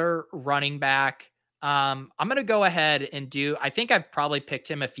another running back. I'm going to go ahead and I think I've probably picked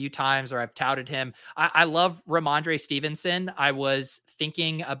him a few times or I've touted him. I love Ramondre Stevenson. I was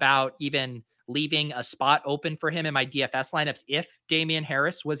thinking about even leaving a spot open for him in my DFS lineups if Damian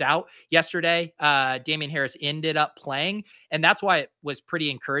Harris was out yesterday. Damian Harris ended up playing, and that's why it was pretty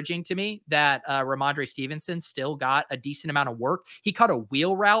encouraging to me that Ramondre Stevenson still got a decent amount of work. He caught a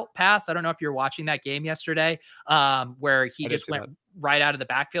wheel route pass. I don't know if you're watching that game yesterday, where he just went right out of the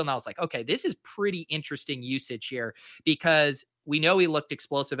backfield. And I was like, okay, this is pretty interesting usage here, because we know he looked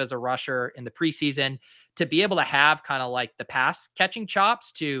explosive as a rusher in the preseason. To be able to have kind of like the pass catching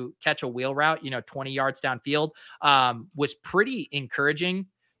chops to catch a wheel route, 20 yards downfield, was pretty encouraging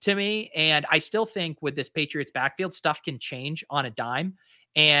to me. And I still think with this Patriots backfield, stuff can change on a dime.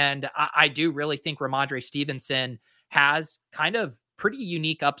 And I do really think Ramondre Stevenson has kind of pretty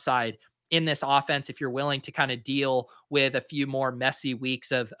unique upside in this offense if you're willing to kind of deal with a few more messy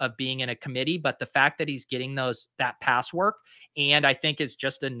weeks of being in a committee. But the fact that he's getting that pass work, and I think is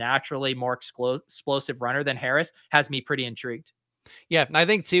just a naturally more explosive runner than Harris, has me pretty intrigued. Yeah, and I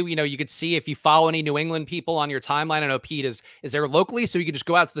think too, you could see if you follow any New England people on your timeline. I know Pete is there locally, so you can just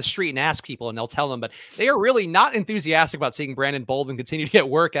go out to the street and ask people, and they'll tell them. But they are really not enthusiastic about seeing Brandon Bolden continue to get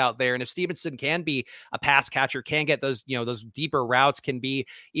work out there. And if Stevenson can be a pass catcher, can get those, those deeper routes, can be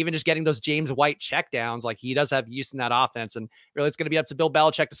even just getting those James White checkdowns, like he does have use in that offense. And really, it's going to be up to Bill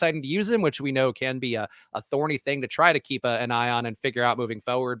Belichick deciding to use him, which we know can be a thorny thing to try to keep an eye on and figure out moving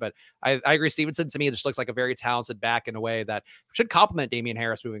forward. But I agree, Stevenson to me just looks like a very talented back in a way that should complement Damian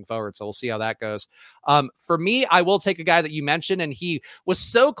Harris moving forward. So we'll see how that goes. For me, I will take a guy that you mentioned, and he was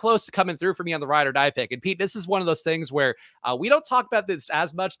so close to coming through for me on the ride or die pick. And Pete, this is one of those things where we don't talk about this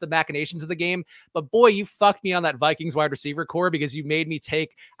as much, the machinations of the game, but boy, you fucked me on that Vikings wide receiver core, because you made me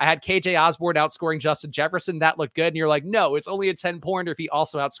I had KJ Osborne outscoring Justin Jefferson. That looked good. And you're like, no, it's only a 10-pointer if he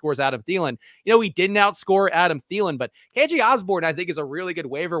also outscores Adam Thielen. He didn't outscore Adam Thielen, but KJ Osborne, I think, is a really good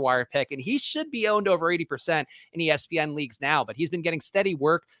waiver wire pick, and he should be owned over 80% in ESPN leagues now, but he's been getting steady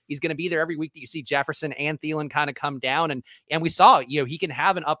work. He's going to be there every week that you see Jefferson and Thielen kind of come down. And we saw, he can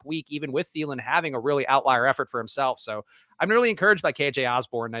have an up week even with Thielen having a really outlier effort for himself. So I'm really encouraged by KJ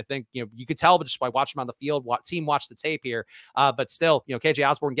Osborne. I think, you could tell just by watching him on the field, watch the tape here. But still, KJ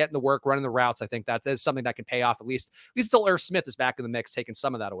Osborne getting the work, running the routes. I think that is something that can pay off at least until Irv Smith is back in the mix, taking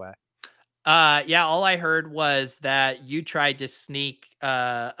some of that away. Yeah, all I heard was that you tried to sneak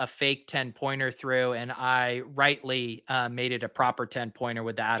a fake 10-pointer through, and I rightly made it a proper 10-pointer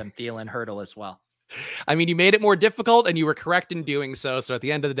with the Adam Thielen hurdle as well. I mean, you made it more difficult, and you were correct in doing so. So at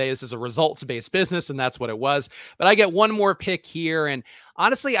the end of the day, this is a results-based business, and that's what it was. But I get one more pick here, and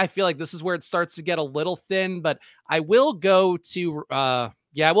honestly, I feel like this is where it starts to get a little thin, but I will go to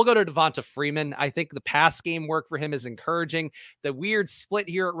we'll go to Devonta Freeman. I think the pass game work for him is encouraging. The weird split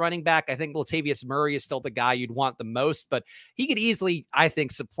here at running back, I think Latavius Murray is still the guy you'd want the most, but he could easily, I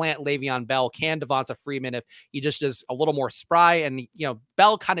think, supplant Le'Veon Bell. Can Devonta Freeman if he just is a little more spry, and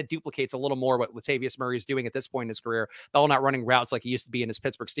Bell kind of duplicates a little more what Latavius Murray is doing at this point in his career. Bell not running routes like he used to be in his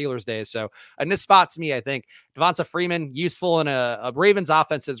Pittsburgh Steelers days. So in this spot, to me, I think Devonta Freeman useful in a Ravens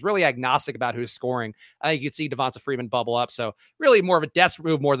offense that's really agnostic about who's scoring. I think you could see Devonta Freeman bubble up. So really more of a desperate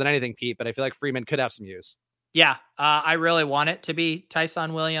move more than anything, Pete, but I feel like Freeman could have some use. Yeah, I really want it to be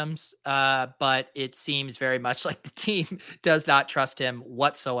Tyson Williams, but it seems very much like the team does not trust him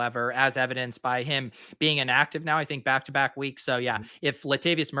whatsoever, as evidenced by him being inactive now, I think, back-to-back weeks. So, yeah, if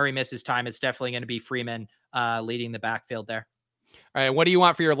Latavius Murray misses time, it's definitely going to be Freeman leading the backfield there. All right, what do you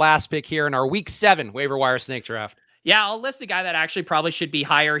want for your last pick here in our Week 7 waiver wire snake draft? Yeah, I'll list a guy that actually probably should be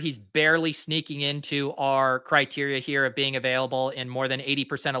higher. He's barely sneaking into our criteria here of being available in more than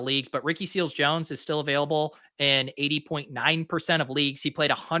 80% of leagues, but Ricky Seals-Jones is still available in 80.9% of leagues. He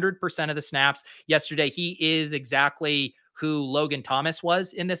played 100% of the snaps yesterday. He is exactly who Logan Thomas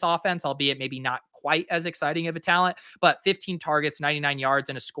was in this offense, albeit maybe not quite as exciting of a talent, but 15 targets, 99 yards,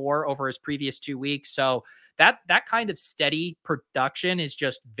 and a score over his previous 2 weeks. So that kind of steady production is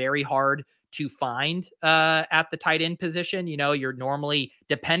just very hard to find at the tight end position. You know, you're normally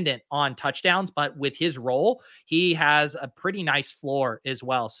dependent on touchdowns, but with his role, he has a pretty nice floor as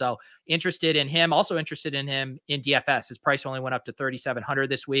well. So interested in him, also interested in him in DFS. His price only went up to 3,700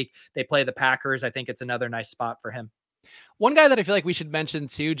 this week. They play the Packers. I think it's another nice spot for him. One guy that I feel like we should mention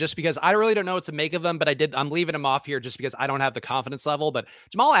too, just because I really don't know what to make of him, but I'm leaving him off here just because I don't have the confidence level. But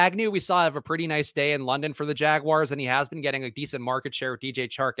Jamal Agnew, we saw have a pretty nice day in London for the Jaguars, and he has been getting a decent market share with DJ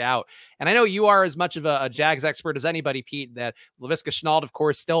Chark out. And I know you are as much of a Jags expert as anybody, Pete, that Laviska Shenault, of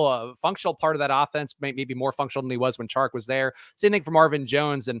course, still a functional part of that offense, maybe more functional than he was when Chark was there. Same thing for Marvin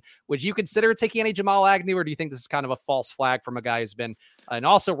Jones. And would you consider taking any Jamal Agnew, or do you think this is kind of a false flag from a guy who's been and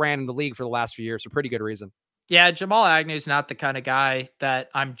also ran in the league for the last few years for pretty good reason? Yeah, Jamal Agnew is not the kind of guy that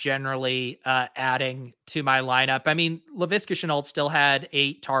I'm generally adding to my lineup. I mean, Laviska Shenault still had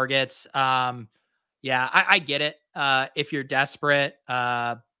 8 targets. Yeah, I get it if you're desperate,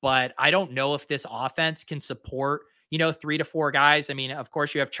 but I don't know if this offense can support, 3 to 4 guys. I mean, of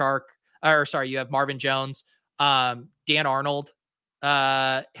course, you have you have Marvin Jones. Dan Arnold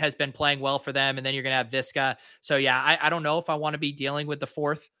has been playing well for them, and then you're going to have Viska. So, yeah, I don't know if I want to be dealing with the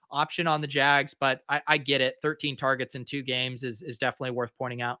fourth option on the Jags, but I get it. 13 targets in 2 games is definitely worth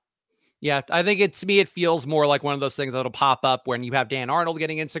pointing out. Yeah, I think to me, it feels more like one of those things that'll pop up when you have Dan Arnold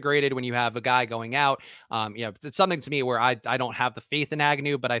getting integrated, when you have a guy going out. It's something to me where I don't have the faith in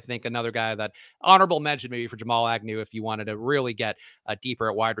Agnew, but I think another guy that honorable mention maybe for Jamal Agnew if you wanted to really get deeper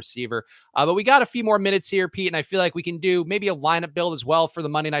at wide receiver. But we got a few more minutes here, Pete, and I feel like we can do maybe a lineup build as well for the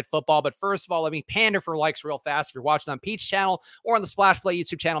Monday Night Football. But first of all, let me pander for likes real fast. If you're watching on Pete's channel or on the Splash Play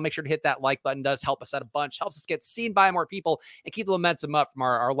YouTube channel, make sure to hit that like button. It does help us out a bunch, helps us get seen by more people and keep the momentum up from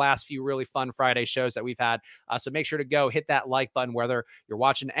our last few really fun Friday shows that we've had. So make sure to go hit that like button, whether you're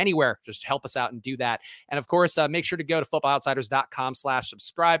watching anywhere, just help us out and do that. And of course, make sure to go to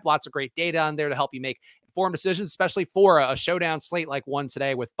footballoutsiders.com/subscribe. Lots of great data on there to help you make informed decisions, especially for a showdown slate like one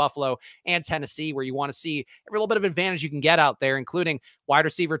today with Buffalo and Tennessee, where you want to see every little bit of advantage you can get out there, including wide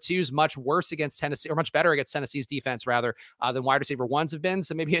receiver 2s much worse against Tennessee, or much better against Tennessee's defense, rather, than wide receiver 1s have been.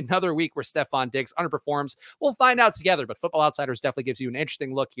 So maybe another week where Stefon Diggs underperforms. We'll find out together, but Football Outsiders definitely gives you an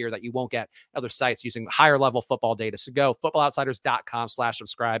interesting look here that you won't get other sites using higher level football data. So go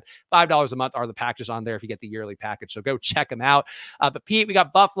footballoutsiders.com/subscribe. $5 a month are the packages on there if you get the yearly package. So go check them out. But Pete, we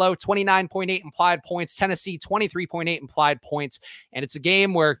got Buffalo 29.8 implied points, Tennessee 23.8 implied points. And it's a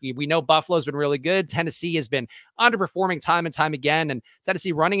game where we know Buffalo's been really good. Tennessee has been underperforming time and time again. And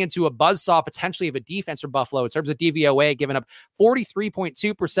Tennessee running into a buzzsaw potentially of a defense for Buffalo in terms of DVOA, giving up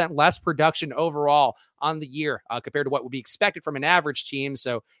 43.2% less production overall on the year compared to what would be expected from an average team.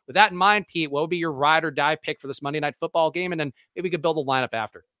 So with that in mind, Pete, what would be your ride or die pick for this Monday Night Football game? And then maybe we could build a lineup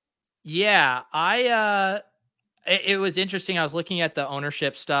after. Yeah, it was interesting. I was looking at the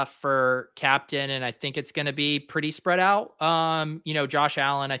ownership stuff for captain, and I think it's going to be pretty spread out. Josh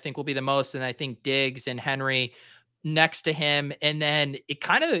Allen, I think will be the most, and I think Diggs and Henry next to him. And then it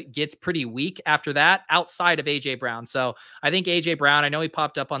kind of gets pretty weak after that outside of AJ Brown. So I think AJ Brown, I know he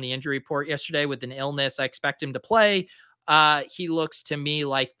popped up on the injury report yesterday with an illness. I expect him to play. He looks to me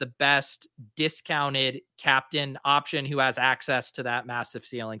like the best discounted captain option who has access to that massive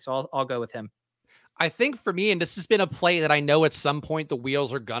ceiling. So I'll go with him. I think for me, and this has been a play that I know at some point the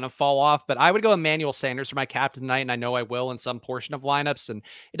wheels are going to fall off, but I would go Emmanuel Sanders for my captain tonight, and I know I will in some portion of lineups. And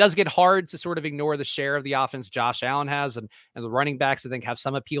it does get hard to sort of ignore the share of the offense Josh Allen has, and the running backs, I think, have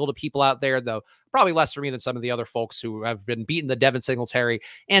some appeal to people out there, though probably less for me than some of the other folks who have been beating the Devin Singletary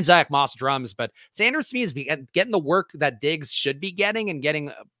and Zach Moss drums. But Sanders to me is getting the work that Diggs should be getting and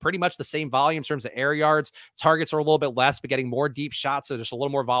getting pretty much the same volume in terms of air yards. Targets are a little bit less, but getting more deep shots. So just a little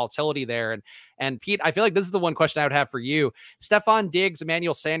more volatility there. And Pete, I feel like this is the one question I would have for you. Stefon Diggs,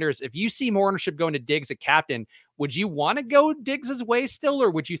 Emmanuel Sanders, if you see more ownership going to Diggs at captain, would you want to go Diggs' way still, or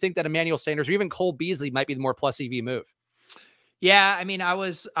would you think that Emmanuel Sanders or even Cole Beasley might be the more plus EV move? Yeah, I mean, I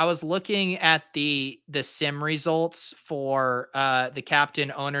was looking at the sim results for the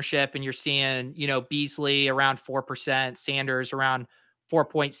captain ownership, and you're seeing, Beasley around 4%, Sanders around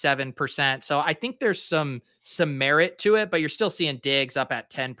 4.7%. So I think there's some merit to it, but you're still seeing Diggs up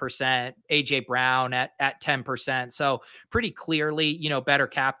at 10%, AJ Brown at 10%. So pretty clearly, you know, better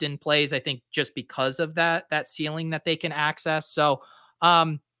captain plays, I think, just because of that ceiling that they can access. So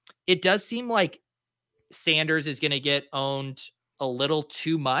it does seem like Sanders is going to get owned a little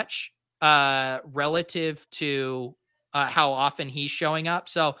too much relative to how often he's showing up.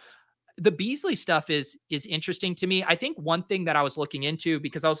 So the Beasley stuff is interesting to me. I think one thing that I was looking into,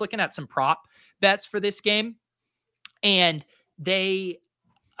 because I was looking at some prop bets for this game, and they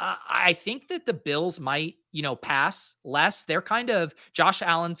I think that the Bills might, you know, pass less. They're kind of Josh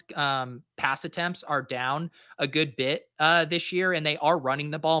Allen's pass attempts are down a good bit this year, and they are running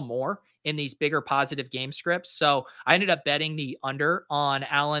the ball more in these bigger positive game scripts. So I ended up betting the under on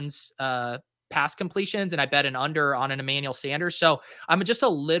Allen's pass completions, and I bet an under on an Emmanuel Sanders. So I'm just a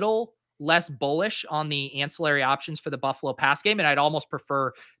little less bullish on the ancillary options for the Buffalo pass game, and I'd almost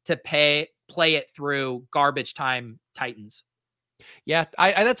prefer to play it through garbage time Titans. Yeah,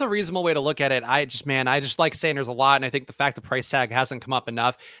 I that's a reasonable way to look at it. I just like Sanders a lot, and I think the fact the price tag hasn't come up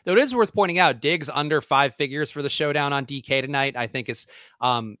enough. Though it is worth pointing out, Diggs under 5 figures for the showdown on DK tonight, I think is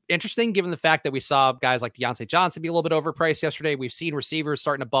interesting, given the fact that we saw guys like Deontay Johnson be a little bit overpriced yesterday. We've seen receivers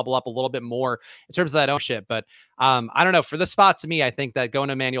starting to bubble up a little bit more in terms of that ownership, but I don't know. For this spot, to me, I think that going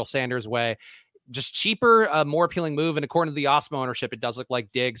to Emmanuel Sanders' way, just cheaper, more appealing move. And according to the Osmo ownership, it does look like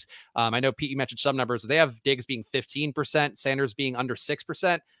Diggs. I know, Pete, you mentioned some numbers. They have Diggs being 15%, Sanders being under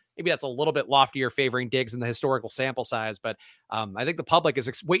 6%. Maybe that's a little bit loftier, favoring Diggs in the historical sample size. But I think the public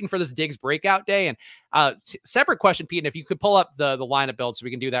is waiting for this Diggs breakout day. And separate question, Pete, and if you could pull up the lineup build so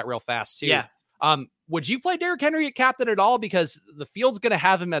we can do that real fast too. Yeah. Would you play Derrick Henry at captain at all? Because the field's going to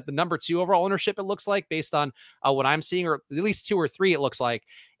have him at the number 2 overall ownership, it looks like, based on what I'm seeing, or at least 2 or 3, it looks like.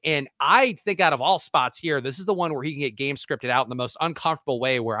 And I think out of all spots here, this is the one where he can get game scripted out in the most uncomfortable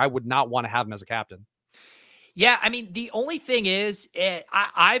way, where I would not want to have him as a captain. Yeah, I mean, the only thing is,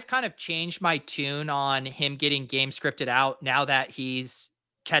 I've kind of changed my tune on him getting game scripted out now that he's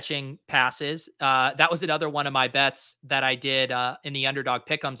catching passes. That was another one of my bets that I did in the underdog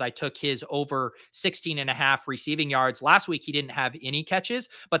pick'ems. I took his over 16.5 receiving yards. Last week, he didn't have any catches,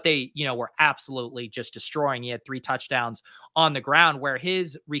 but they, you know, were absolutely just destroying. He had 3 touchdowns on the ground, where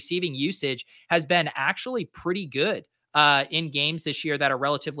his receiving usage has been actually pretty good in games this year that are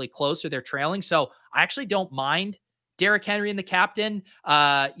relatively close or they're trailing. So I actually don't mind Derrick Henry in the captain.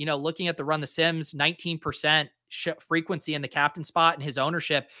 You know, looking at the Run the Sims, 19% frequency in the captain spot, and his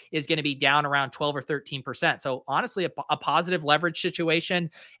ownership is going to be down around 12 or 13%. So honestly, a positive leverage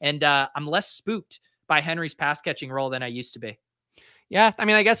situation. And I'm less spooked by Henry's pass catching role than I used to be. Yeah, I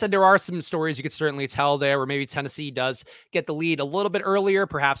mean, I guess that there are some stories you could certainly tell there, where maybe Tennessee does get the lead a little bit earlier,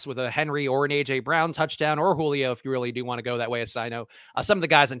 perhaps with a Henry or an AJ Brown touchdown, or Julio, if you really do want to go that way. As I know, some of the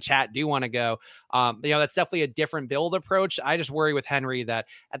guys in chat do want to go. You know, that's definitely a different build approach. I just worry with Henry that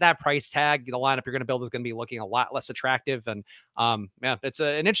at that price tag, the lineup you're going to build is going to be looking a lot less attractive. And yeah, it's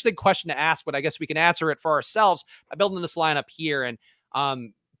an interesting question to ask, but I guess we can answer it for ourselves by building this lineup here.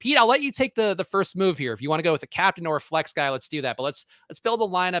 And Pete, I'll let you take the first move here. If you want to go with a captain or a flex guy, let's do that. But let's build a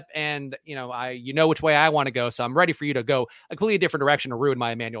lineup, and you know which way I want to go, so I'm ready for you to go a completely different direction to ruin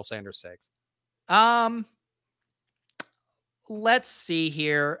my Emmanuel Sanders sakes. Let's see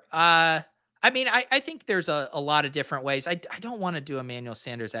here. I mean, I think there's a lot of different ways. I don't want to do Emmanuel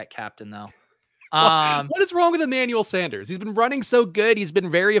Sanders at captain though. What is wrong with Emmanuel Sanders? He's been running so good. He's been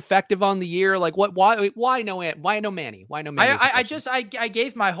very effective on the year. Like what? Why no Manny? Why no Manny? I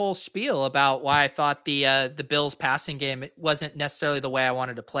gave my whole spiel about why I thought the Bills passing game wasn't necessarily the way I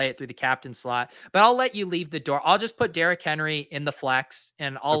wanted to play it through the captain slot. But I'll let you leave the door. I'll just put Derrick Henry in the flex,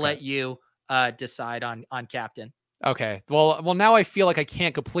 and I'll let you decide on captain. Okay. Well, now I feel like I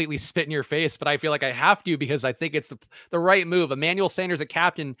can't completely spit in your face, but I feel like I have to, because I think it's the right move. Emmanuel Sanders at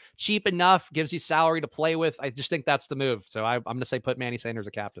captain, cheap enough, gives you salary to play with. I just think that's the move. So I'm going to say put Manny Sanders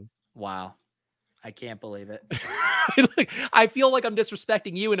at captain. Wow. I can't believe it. I feel like I'm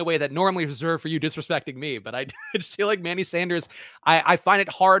disrespecting you in a way that normally reserved for you disrespecting me, but I just feel like Manny Sanders, I find it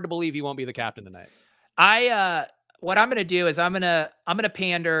hard to believe he won't be the captain tonight. What I'm going to do is I'm going to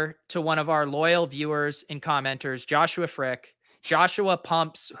pander to one of our loyal viewers and commenters, Joshua Frick. Joshua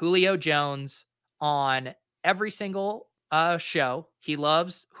pumps Julio Jones on every single show. He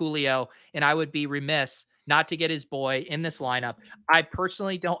loves Julio, and I would be remiss not to get his boy in this lineup. I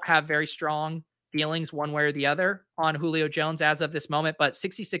personally don't have very strong feelings one way or the other on Julio Jones as of this moment, but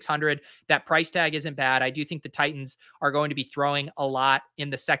 6,600, that price tag isn't bad. I do think the Titans are going to be throwing a lot in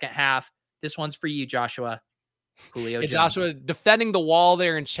the second half. This one's for you, Joshua. Julio Yeah, Jones. Joshua defending the wall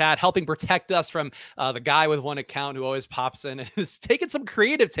there in chat, helping protect us from the guy with one account who always pops in and is taking some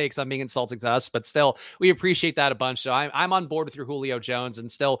creative takes on being insulting to us. But still, we appreciate that a bunch. So I'm on board with your Julio Jones,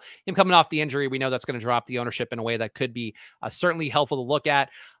 and still him coming off the injury, we know that's going to drop the ownership in a way that could be certainly helpful to look at.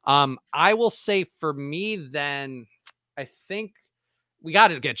 I will say for me, then I think we got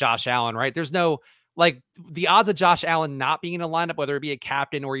to get Josh Allen, right? There's no like the odds of Josh Allen not being in a lineup, whether it be a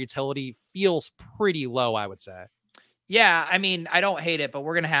captain or utility, feels pretty low, I would say. Yeah, I mean, I don't hate it, but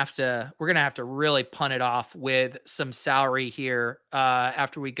we're gonna have to really punt it off with some salary here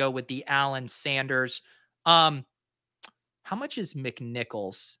after we go with the Allen Sanders. Um, how much is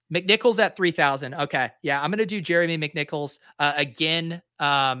McNichols? McNichols at 3,000. Okay, yeah, I'm gonna do Jeremy McNichols again.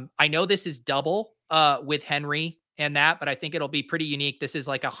 I know this is double with Henry and that, but I think it'll be pretty unique. This is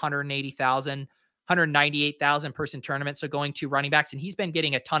like 180,000. 198,000 person tournament. So going to running backs, and he's been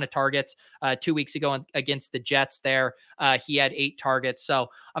getting a ton of targets 2 weeks ago against the Jets there. He had 8 targets. So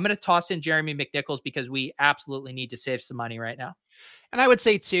I'm going to toss in Jeremy McNichols because we absolutely need to save some money right now. And I would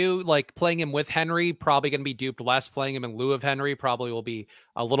say too, like playing him with Henry, probably going to be duped less. Playing him in lieu of Henry probably will be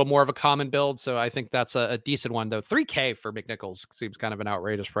a little more of a common build. So I think that's a decent one though. $3K for McNichols seems kind of an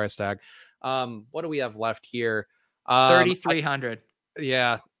outrageous price tag. What do we have left here? 3,300.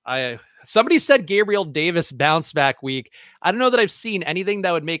 Yeah. Somebody said Gabriel Davis bounce back week. I don't know that I've seen anything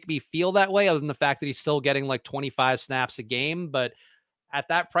that would make me feel that way other than the fact that he's still getting like 25 snaps a game. But at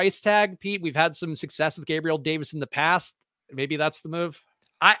that price tag, Pete, we've had some success with Gabriel Davis in the past. Maybe that's the move.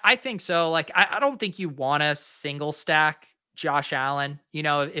 I think so. Like, I don't think you want to single stack Josh Allen. You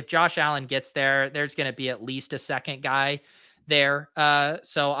know, if Josh Allen gets there, there's going to be at least a second guy there.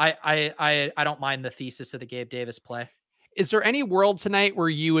 So I don't mind the thesis of the Gabe Davis play. Is there any world tonight where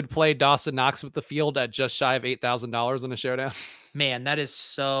you would play Dawson Knox with the field at just shy of $8,000 in a showdown? Man, that is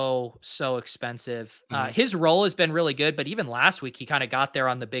so expensive. His role has been really good, but even last week he kind of got there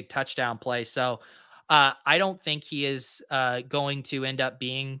on the big touchdown play. So I don't think he is going to end up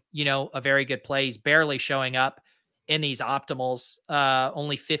being, a very good play. He's barely showing up in these optimals,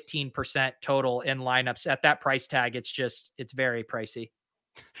 only 15% total in lineups at that price tag. It's very pricey.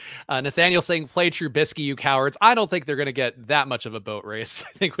 Nathaniel saying, play Trubisky, you cowards. I don't think they're going to get that much of a boat race.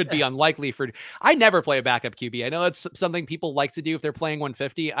 I think would be unlikely for. I never play a backup QB. I know that's something people like to do if they're playing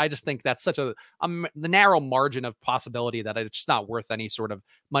 150. I just think that's such a narrow margin of possibility that it's just not worth any sort of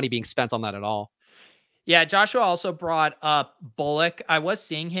money being spent on that at all. Yeah, Joshua also brought up Bullock. I was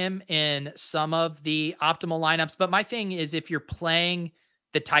seeing him in some of the optimal lineups, but my thing is if you're playing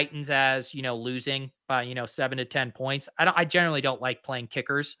the Titans as, losing by, 7 to 10 points, I generally don't like playing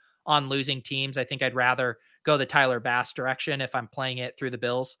kickers on losing teams. I think I'd rather go the Tyler Bass direction if I'm playing it through the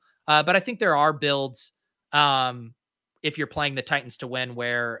Bills. But I think there are builds if you're playing the Titans to win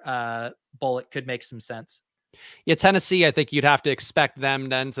where Bullock could make some sense. Yeah, Tennessee, I think you'd have to expect them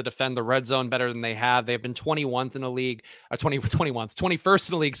then to defend the red zone better than they have. They've been 21st in the league, 21st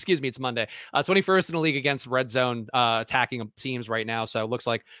in the league. Excuse me, it's Monday. 21st in the league against red zone attacking teams right now. So it looks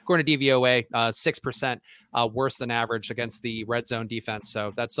like, according to DVOA, 6% worse than average against the red zone defense.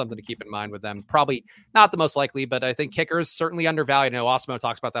 So that's something to keep in mind with them. Probably not the most likely, but I think kickers certainly undervalued. I know Osmo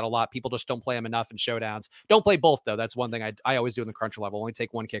talks about that a lot. People just don't play them enough in showdowns. Don't play both, though. That's one thing I always do in the cruncher level. Only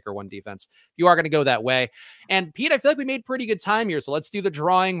take one kicker, one defense. You are going to go that way. And Pete, I feel like we made pretty good time here. So let's do the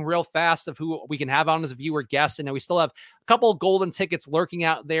drawing real fast of who we can have on as a viewer guest. And now we still have a couple of golden tickets lurking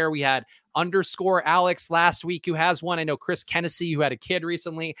out there. We had _ Alex last week who has one. I know Chris Kennedy, who had a kid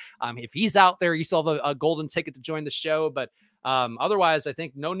recently. If he's out there, you still have a golden ticket to join the show. But otherwise, I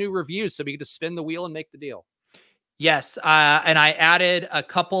think no new reviews. So we can just spin the wheel and make the deal. Yes. And I added a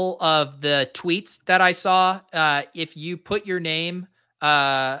couple of the tweets that I saw. If you put your name,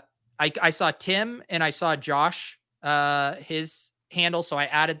 I saw Tim and I saw Josh, his handle. So I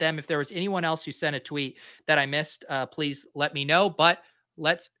added them. If there was anyone else who sent a tweet that I missed, please let me know. But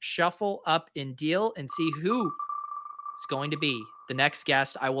let's shuffle up and deal and see who is going to be the next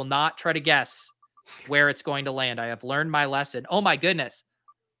guest. I will not try to guess where it's going to land. I have learned my lesson. Oh my goodness.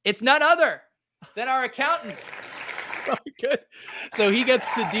 It's none other than our accountant. Oh, good. So he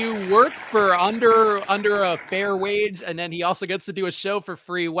gets to do work for under a fair wage, and then he also gets to do a show for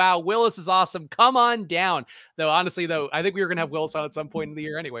free. Wow, Willis is awesome. Come on down. Though honestly, I think we were gonna have Willis on at some point in the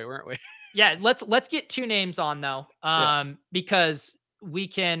year anyway, weren't we? Yeah, let's get 2 names on though, because we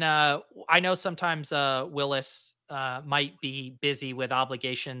can. I know sometimes Willis might be busy with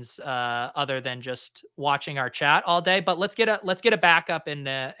obligations other than just watching our chat all day. But let's get a backup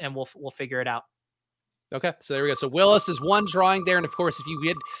and we'll figure it out. Okay, so there we go. So Willis is one drawing there. And of course, if you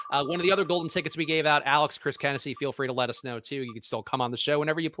get one of the other golden tickets we gave out, Alex, Chris Kennedy, feel free to let us know too. You can still come on the show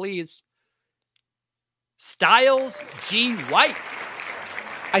whenever you please. Styles G. White.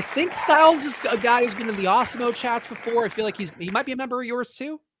 I think Styles is a guy who's been in the Osmo chats before. I feel like he might be a member of yours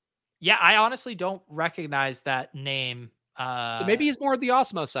too. Yeah, I honestly don't recognize that name. So maybe he's more of the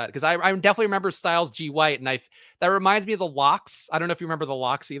Osmo side, because I definitely remember Styles G. White, and that reminds me of the Locks. I don't know if you remember the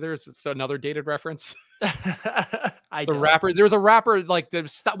Locks either. It's another dated reference. The rappers. There was a rapper, like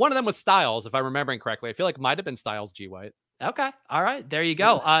one of them was Styles, if I'm remembering correctly. I feel like it might have been Styles G. White. Okay. All right. There you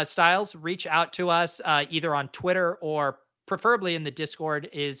go. Styles, reach out to us either on Twitter or preferably in the Discord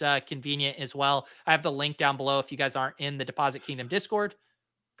is convenient as well. I have the link down below if you guys aren't in the Deposit Kingdom Discord.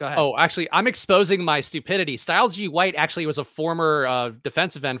 Go ahead. Oh, actually, I'm exposing my stupidity. Styles G. White actually was a former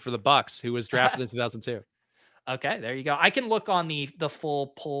defensive end for the Bucks who was drafted in 2002. Okay, there you go. I can look on the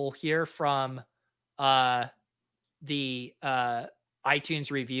full poll here from the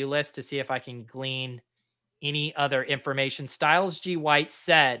iTunes review list to see if I can glean any other information. Styles G. White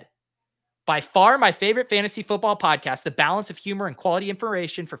said, by far my favorite fantasy football podcast. The balance of humor and quality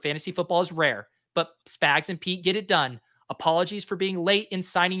information for fantasy football is rare, but Spags and Pete get it done. Apologies for being late in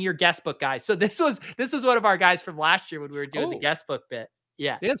signing your guest book, guys. So this was one of our guys from last year when we were doing the guest book bit.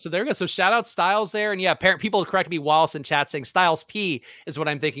 Yeah. So there you go. So shout out Styles there. And yeah, people correct me, Wallace in chat, saying Styles P is what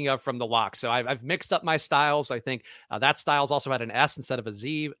I'm thinking of from the Lock. So I've mixed up my Styles. I think that Styles also had an S instead of a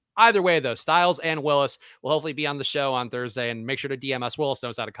Z. Either way, though, Styles and Willis will hopefully be on the show on Thursday, and make sure to DM us. Willis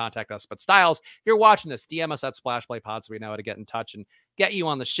knows how to contact us. But Styles, if you're watching this, DM us at Splash Play Pod so we know how to get in touch and get you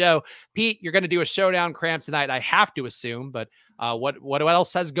on the show. Pete, you're going to do a showdown cram tonight, I have to assume. But what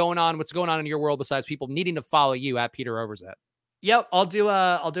else has going on? What's going on in your world besides people needing to follow you at Peter Overzet? Yep, I'll do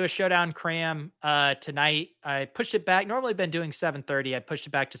a showdown cram tonight. I pushed it back. Normally been doing 7:30. I pushed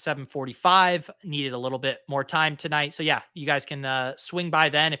it back to 7:45. Needed a little bit more time tonight. So yeah, you guys can swing by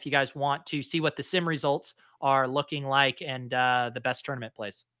then if you guys want to see what the sim results are looking like and the best tournament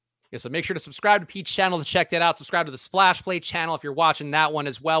plays. Yeah, so make sure to subscribe to Pete's channel to check that out. Subscribe to the Splash Play channel if you're watching that one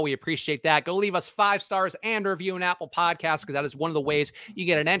as well. We appreciate that. Go leave us 5 stars and a review on Apple Podcasts, because that is one of the ways you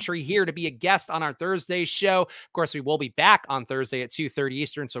get an entry here to be a guest on our Thursday show. Of course, we will be back on Thursday at 2:30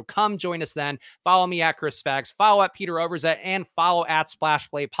 Eastern, so come join us then. Follow me at Chris Spags, follow at Peter Overzet, and follow at Splash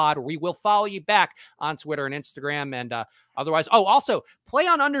Play Pod. We will follow you back on Twitter and Instagram, and otherwise, also play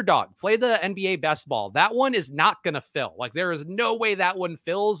on Underdog, play the NBA best ball. That one is not going to fill. Like, there is no way that one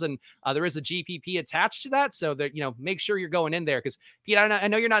fills. And there is a GPP attached to that. So that, make sure you're going in there. Because Pete, I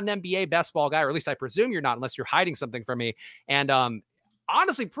know you're not an NBA best ball guy, or at least I presume you're not, unless you're hiding something from me. And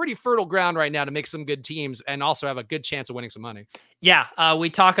honestly, pretty fertile ground right now to make some good teams and also have a good chance of winning some money. Yeah, we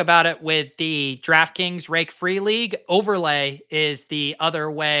talk about it with the DraftKings Rake Free League. Overlay is the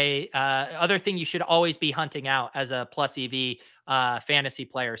other way, other thing you should always be hunting out as a plus EV fantasy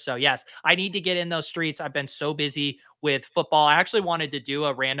player. So yes, I need to get in those streets. I've been so busy with football. I actually wanted to do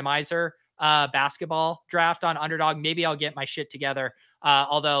a randomizer basketball draft on Underdog. Maybe I'll get my shit together.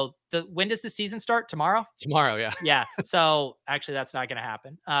 Although when does the season start? Tomorrow? Tomorrow, yeah. Yeah. So actually that's not going to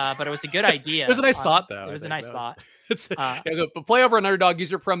happen. But it was a good idea. It was a nice thought though. It was a nice thought. But play over on Underdog,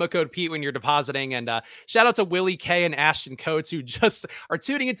 use your promo code Pete when you're depositing. And shout out to Willie K and Ashton Coates, who just are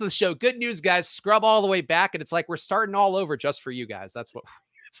tuning into the show. Good news, guys. Scrub all the way back. And it's like we're starting all over just for you guys. That's what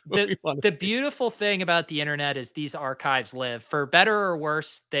we want to see. Beautiful thing about the internet is these archives live. For better or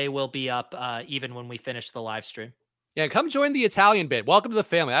worse, they will be up even when we finish the live stream. Yeah, come join the Italian bit. Welcome to the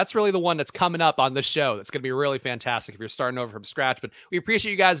family. That's really the one that's coming up on the show. That's going to be really fantastic if you're starting over from scratch. But we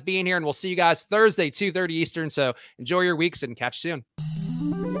appreciate you guys being here, and we'll see you guys Thursday, 2:30 Eastern. So enjoy your weeks and catch you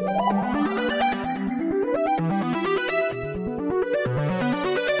soon.